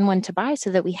able to find one to buy so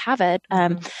that we have it.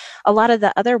 A lot of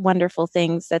the other wonderful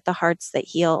things that the Hearts That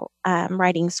Heal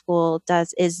writing school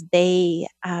does is they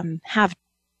have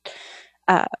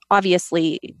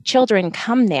obviously children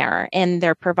come there, and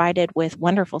they're provided with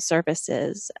wonderful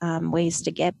services, ways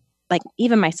to get, like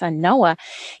even my son Noah,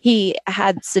 he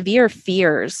had severe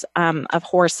fears of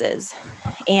horses,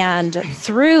 and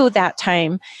through that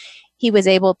time he was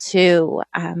able to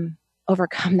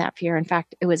overcome that fear. In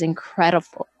fact, it was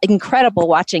incredible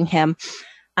watching him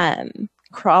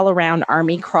crawl around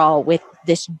Army Crawl with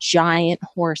this giant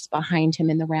horse behind him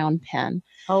in the round pen.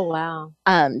 Oh, wow.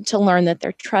 To learn that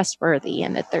they're trustworthy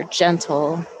and that they're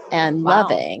gentle and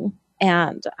loving.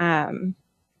 And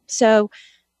so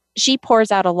she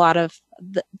pours out a lot of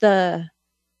the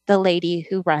lady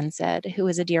who runs it, who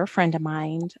is a dear friend of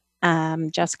mine,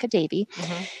 Jessica Davy.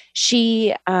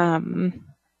 She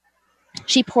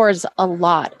pours a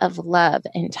lot of love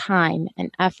and time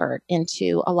and effort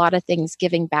into a lot of things,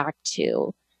 giving back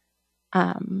to.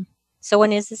 So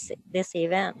when is this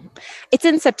event? It's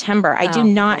in September. I do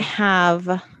not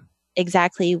have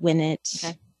exactly when it.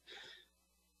 Okay.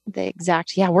 The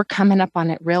exact. Yeah, we're coming up on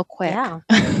it real quick. Yeah.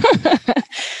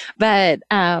 But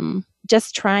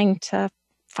just trying to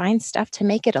find stuff to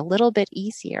make it a little bit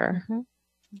easier. Okay.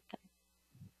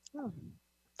 Oh,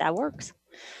 that works.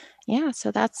 Yeah,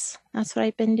 so that's what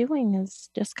I've been doing, is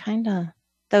just kind of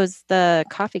the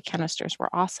coffee canisters were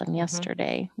awesome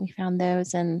yesterday. We found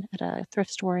those at a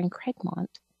thrift store in Craigmont.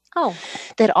 Oh,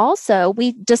 that also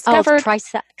we discovered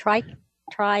Trico?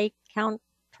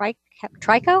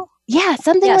 Yeah,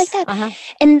 something like that.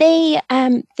 And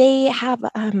they have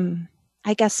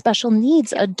I guess special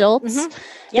needs adults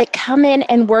that come in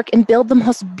and work and build the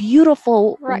most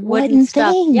beautiful wooden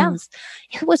things. Yeah.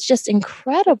 It was just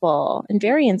incredible and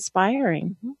very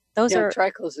inspiring. Those are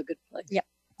Trico's a good place. Yep.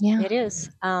 Yeah, it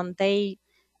is. They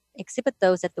exhibit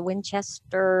those at the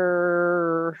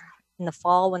Winchester in the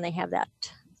fall when they have that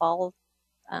fall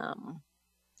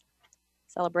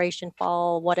celebration,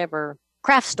 fall whatever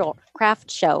craft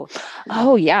show.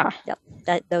 Oh yeah. Yep.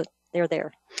 They're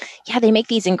there. Yeah, they make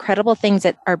these incredible things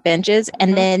that are benches,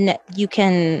 and then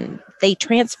they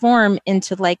transform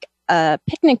into like a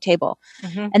picnic table.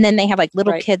 And then they have like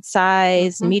little kid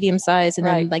size, medium size, and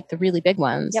then like the really big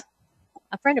ones. Yep.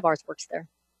 A friend of ours works there.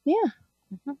 Yeah.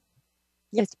 Yep.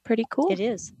 It's pretty cool. It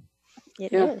is.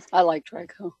 It is. I like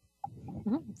Trico.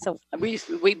 So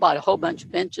we bought a whole bunch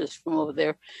of benches from over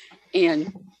there,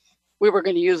 and we were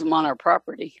going to use them on our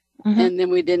property. And then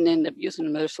we didn't end up using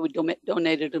them there, so we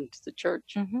donated them to the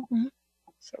church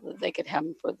so that they could have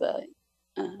them for the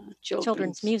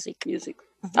children's music.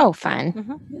 Oh,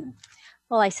 fun. Yeah.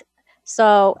 Well,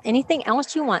 so anything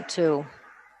else you want to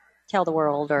tell the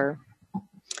world, or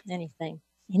anything?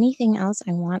 Anything else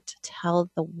I want to tell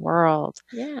the world?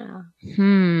 Yeah.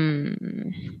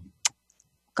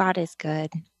 God is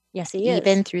good. Yes, he is.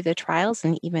 Even through the trials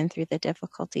and even through the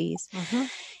difficulties.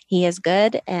 He is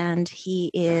good, and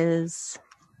he's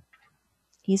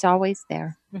always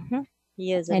there.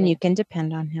 He is. And you can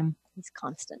depend on him. He's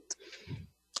constant.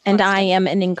 And I am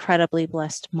an incredibly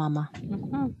blessed mama.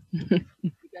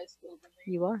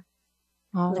 You are.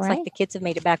 All Looks right. like the kids have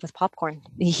made it back with popcorn.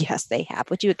 Yes, they have.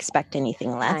 Would you expect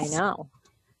anything less? I know.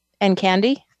 And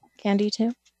candy? Candy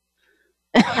too?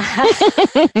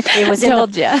 It was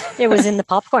Told you. It was in the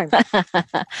popcorn.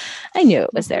 I knew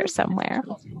it was there somewhere.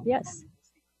 Yes.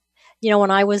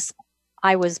 When I was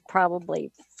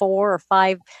probably 4 or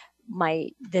 5,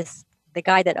 the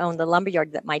guy that owned the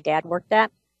lumberyard that my dad worked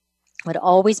at would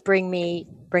always bring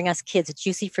us kids a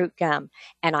juicy fruit gum,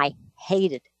 and I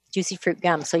hated juicy fruit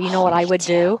gum. So you know what I would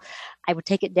do? I would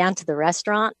take it down to the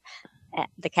restaurant at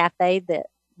the cafe that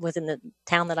was in the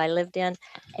town that I lived in,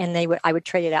 and I would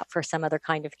trade it out for some other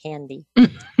kind of candy.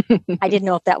 I didn't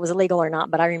know if that was illegal or not,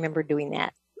 but I remember doing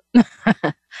that.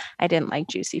 I didn't like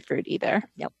juicy fruit either.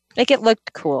 Yep. Like, it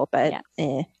looked cool, but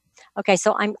Okay,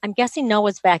 so I'm guessing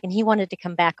Noah's back, and he wanted to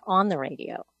come back on the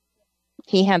radio.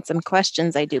 He had some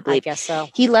questions, I do believe. I guess so.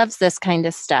 He loves this kind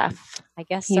of stuff. I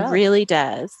guess He so. really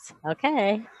does.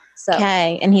 Okay. So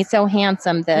Okay, and he's so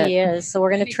handsome that he is. So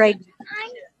we're going to trade.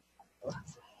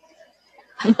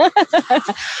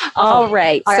 All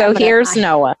right. All right, So here's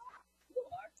Noah.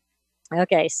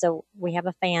 Okay, so we have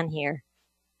a fan here.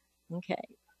 Okay,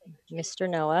 Mr.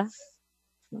 Noah.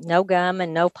 No gum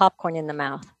and no popcorn in the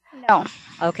mouth. No.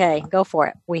 Okay, go for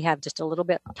it. We have just a little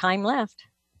bit of time left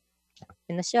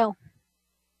in the show.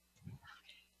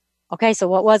 Okay, so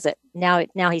what was it? Now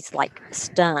he's like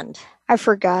stunned. I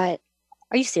forgot.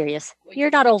 Are you serious? You're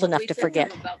not old enough to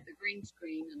forget. About the green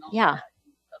screen and all Yeah. that.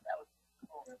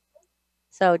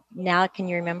 So now can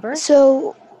you remember?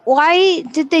 So why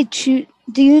did they choose?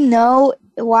 Do you know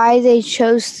why they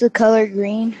chose the color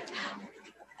green?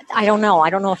 I don't know. I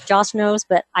don't know if Josh knows,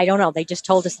 but I don't know. They just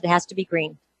told us it has to be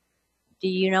green. Do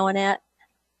you know, Annette?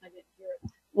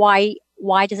 Why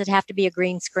does it have to be a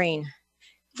green screen?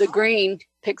 The green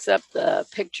picks up the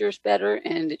pictures better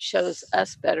and it shows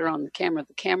us better on the camera.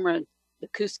 The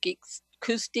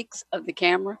acoustics of the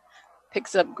camera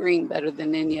picks up green better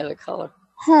than any other color.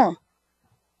 Huh.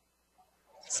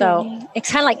 So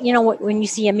it's kind of like, when you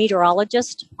see a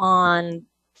meteorologist on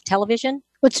television.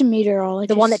 What's a meteorologist?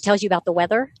 The one that tells you about the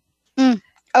weather.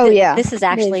 Oh, yeah. This is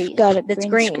actually, it's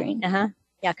green. Screen. Uh-huh.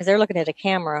 Yeah, because they're looking at a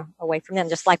camera away from them,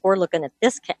 just like we're looking at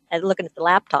looking at the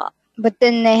laptop. But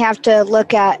then they have to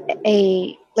look at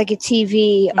a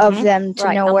TV of them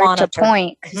to know where monitor. to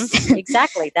point.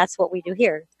 Exactly. That's what we do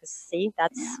here. See,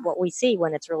 that's what we see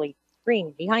when it's really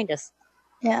green behind us.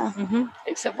 Yeah. Mm-hmm.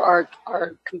 Except for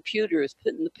our computer is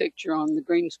putting the picture on the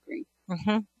green screen.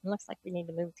 Mm-hmm. It looks like we need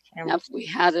to move the camera. Now, if we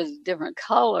had a different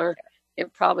color,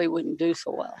 it probably wouldn't do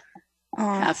so well. It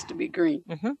has to be green.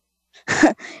 Mm-hmm.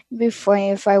 It'd be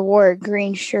funny if I wore a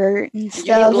green shirt and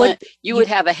stuff. You would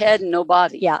have a head and no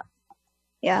body. Yeah.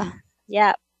 Yeah.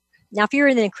 Yeah. Now, if you were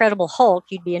in the Incredible Hulk,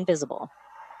 you'd be invisible.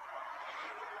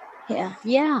 Yeah.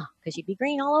 Yeah, because you'd be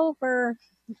green all over.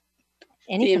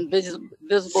 The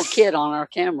invisible kid on our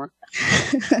camera.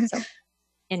 So,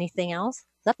 anything else?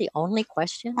 Is that the only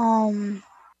question?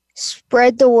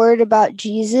 Spread the word about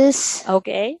Jesus.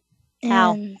 Okay.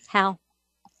 How?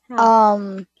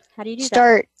 How do you do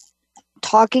start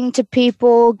talking to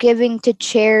people, giving to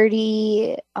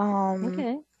charity.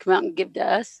 Okay. Come out and give to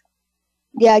us.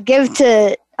 Yeah, give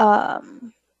to Abba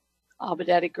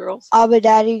Daddy Girls. Abba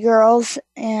Daddy Girls.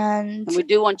 And we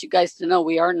do want you guys to know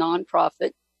we are a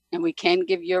nonprofit and we can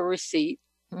give you a receipt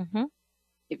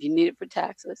if you need it for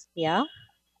taxes. Yeah.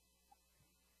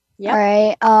 Yeah. All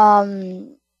right.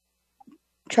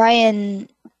 Try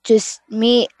and just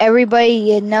meet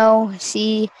everybody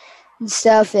see and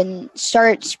stuff, and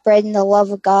start spreading the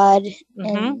love of God,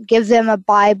 and give them a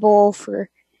Bible Okay.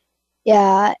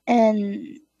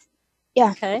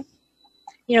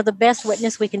 The best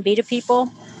witness we can be to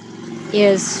people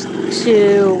is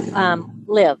to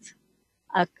live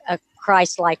a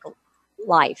Christ-like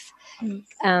life.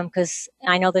 Because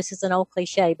I know this is an old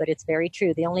cliche, but it's very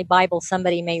true. The only Bible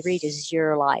somebody may read is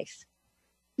your life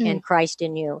and Christ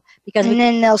in you. And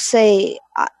then they'll say,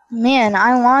 man,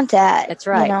 I want that. That's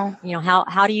right.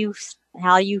 How do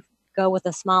you go with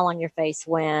a smile on your face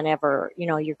whenever,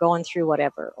 you're going through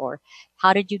whatever, or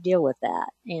how did you deal with that?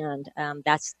 And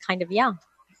that's kind of,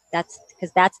 that's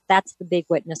the big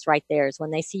witness right there, is when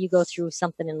they see you go through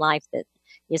something in life that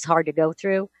is hard to go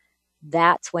through.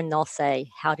 That's when they'll say,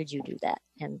 how did you do that?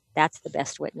 And that's the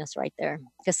best witness right there.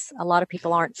 Because a lot of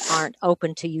people aren't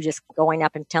open to you just going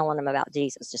up and telling them about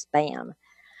Jesus, just bam.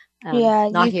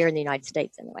 Not here in the United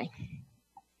States anyway.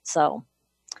 So,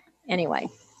 anyway,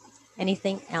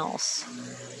 anything else?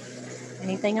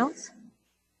 Anything else?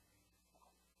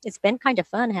 It's been kind of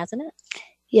fun, hasn't it?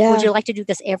 Yeah. Would you like to do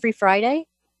this every Friday?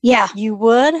 Yeah. You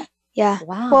would? Yeah.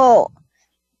 Wow.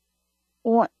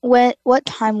 Well, what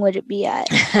time would it be at?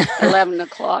 11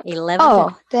 o'clock. 11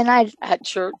 Oh, then at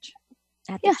church.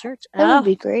 At the church. That would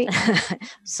be great.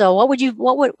 So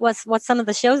what's some of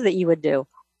the shows that you would do?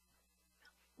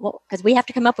 Well, because we have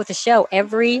to come up with a show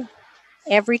every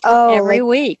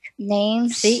week.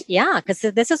 Names. See, yeah, because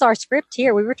this is our script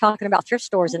here. We were talking about thrift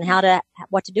stores and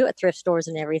what to do at thrift stores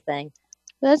and everything.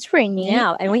 That's pretty neat.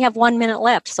 Yeah, and we have 1 minute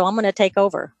left, so I'm going to take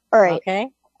over. All right. Okay.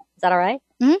 Is that all right?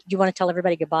 Mm-hmm. Do you want to tell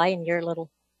everybody goodbye in your little...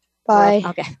 Bye.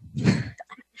 Okay.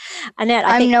 Annette,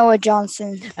 I'm Noah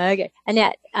Johnson. Okay.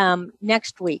 Annette,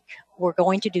 next week we're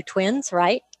going to do twins,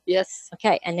 right? Yes.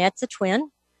 Okay. Annette's a twin,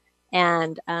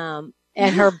 and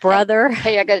her brother...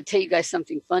 Hey, I got to tell you guys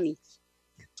something funny.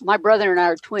 My brother and I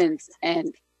are twins,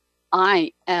 and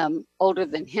I am older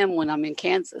than him when I'm in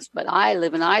Kansas, but I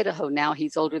live in Idaho now.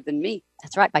 He's older than me.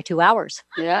 That's right, by 2 hours.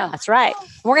 Yeah. That's right.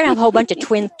 We're going to have a whole bunch of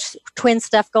twin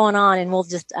stuff going on, and we'll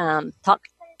just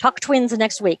talk twins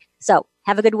next week. So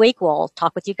have a good week. We'll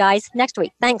talk with you guys next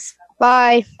week. Thanks.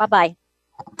 Bye. Bye-bye.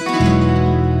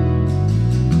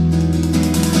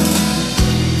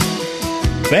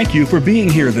 Thank you for being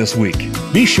here this week.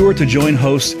 Be sure to join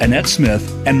hosts Annette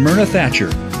Smith and Myrna Thatcher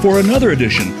for another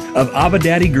edition of Abba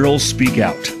Daddy Girls Speak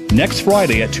Out, next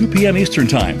Friday at 2 p.m. Eastern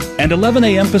Time and 11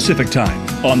 a.m. Pacific Time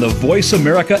on the Voice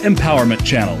America Empowerment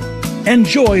Channel.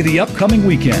 Enjoy the upcoming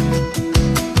weekend.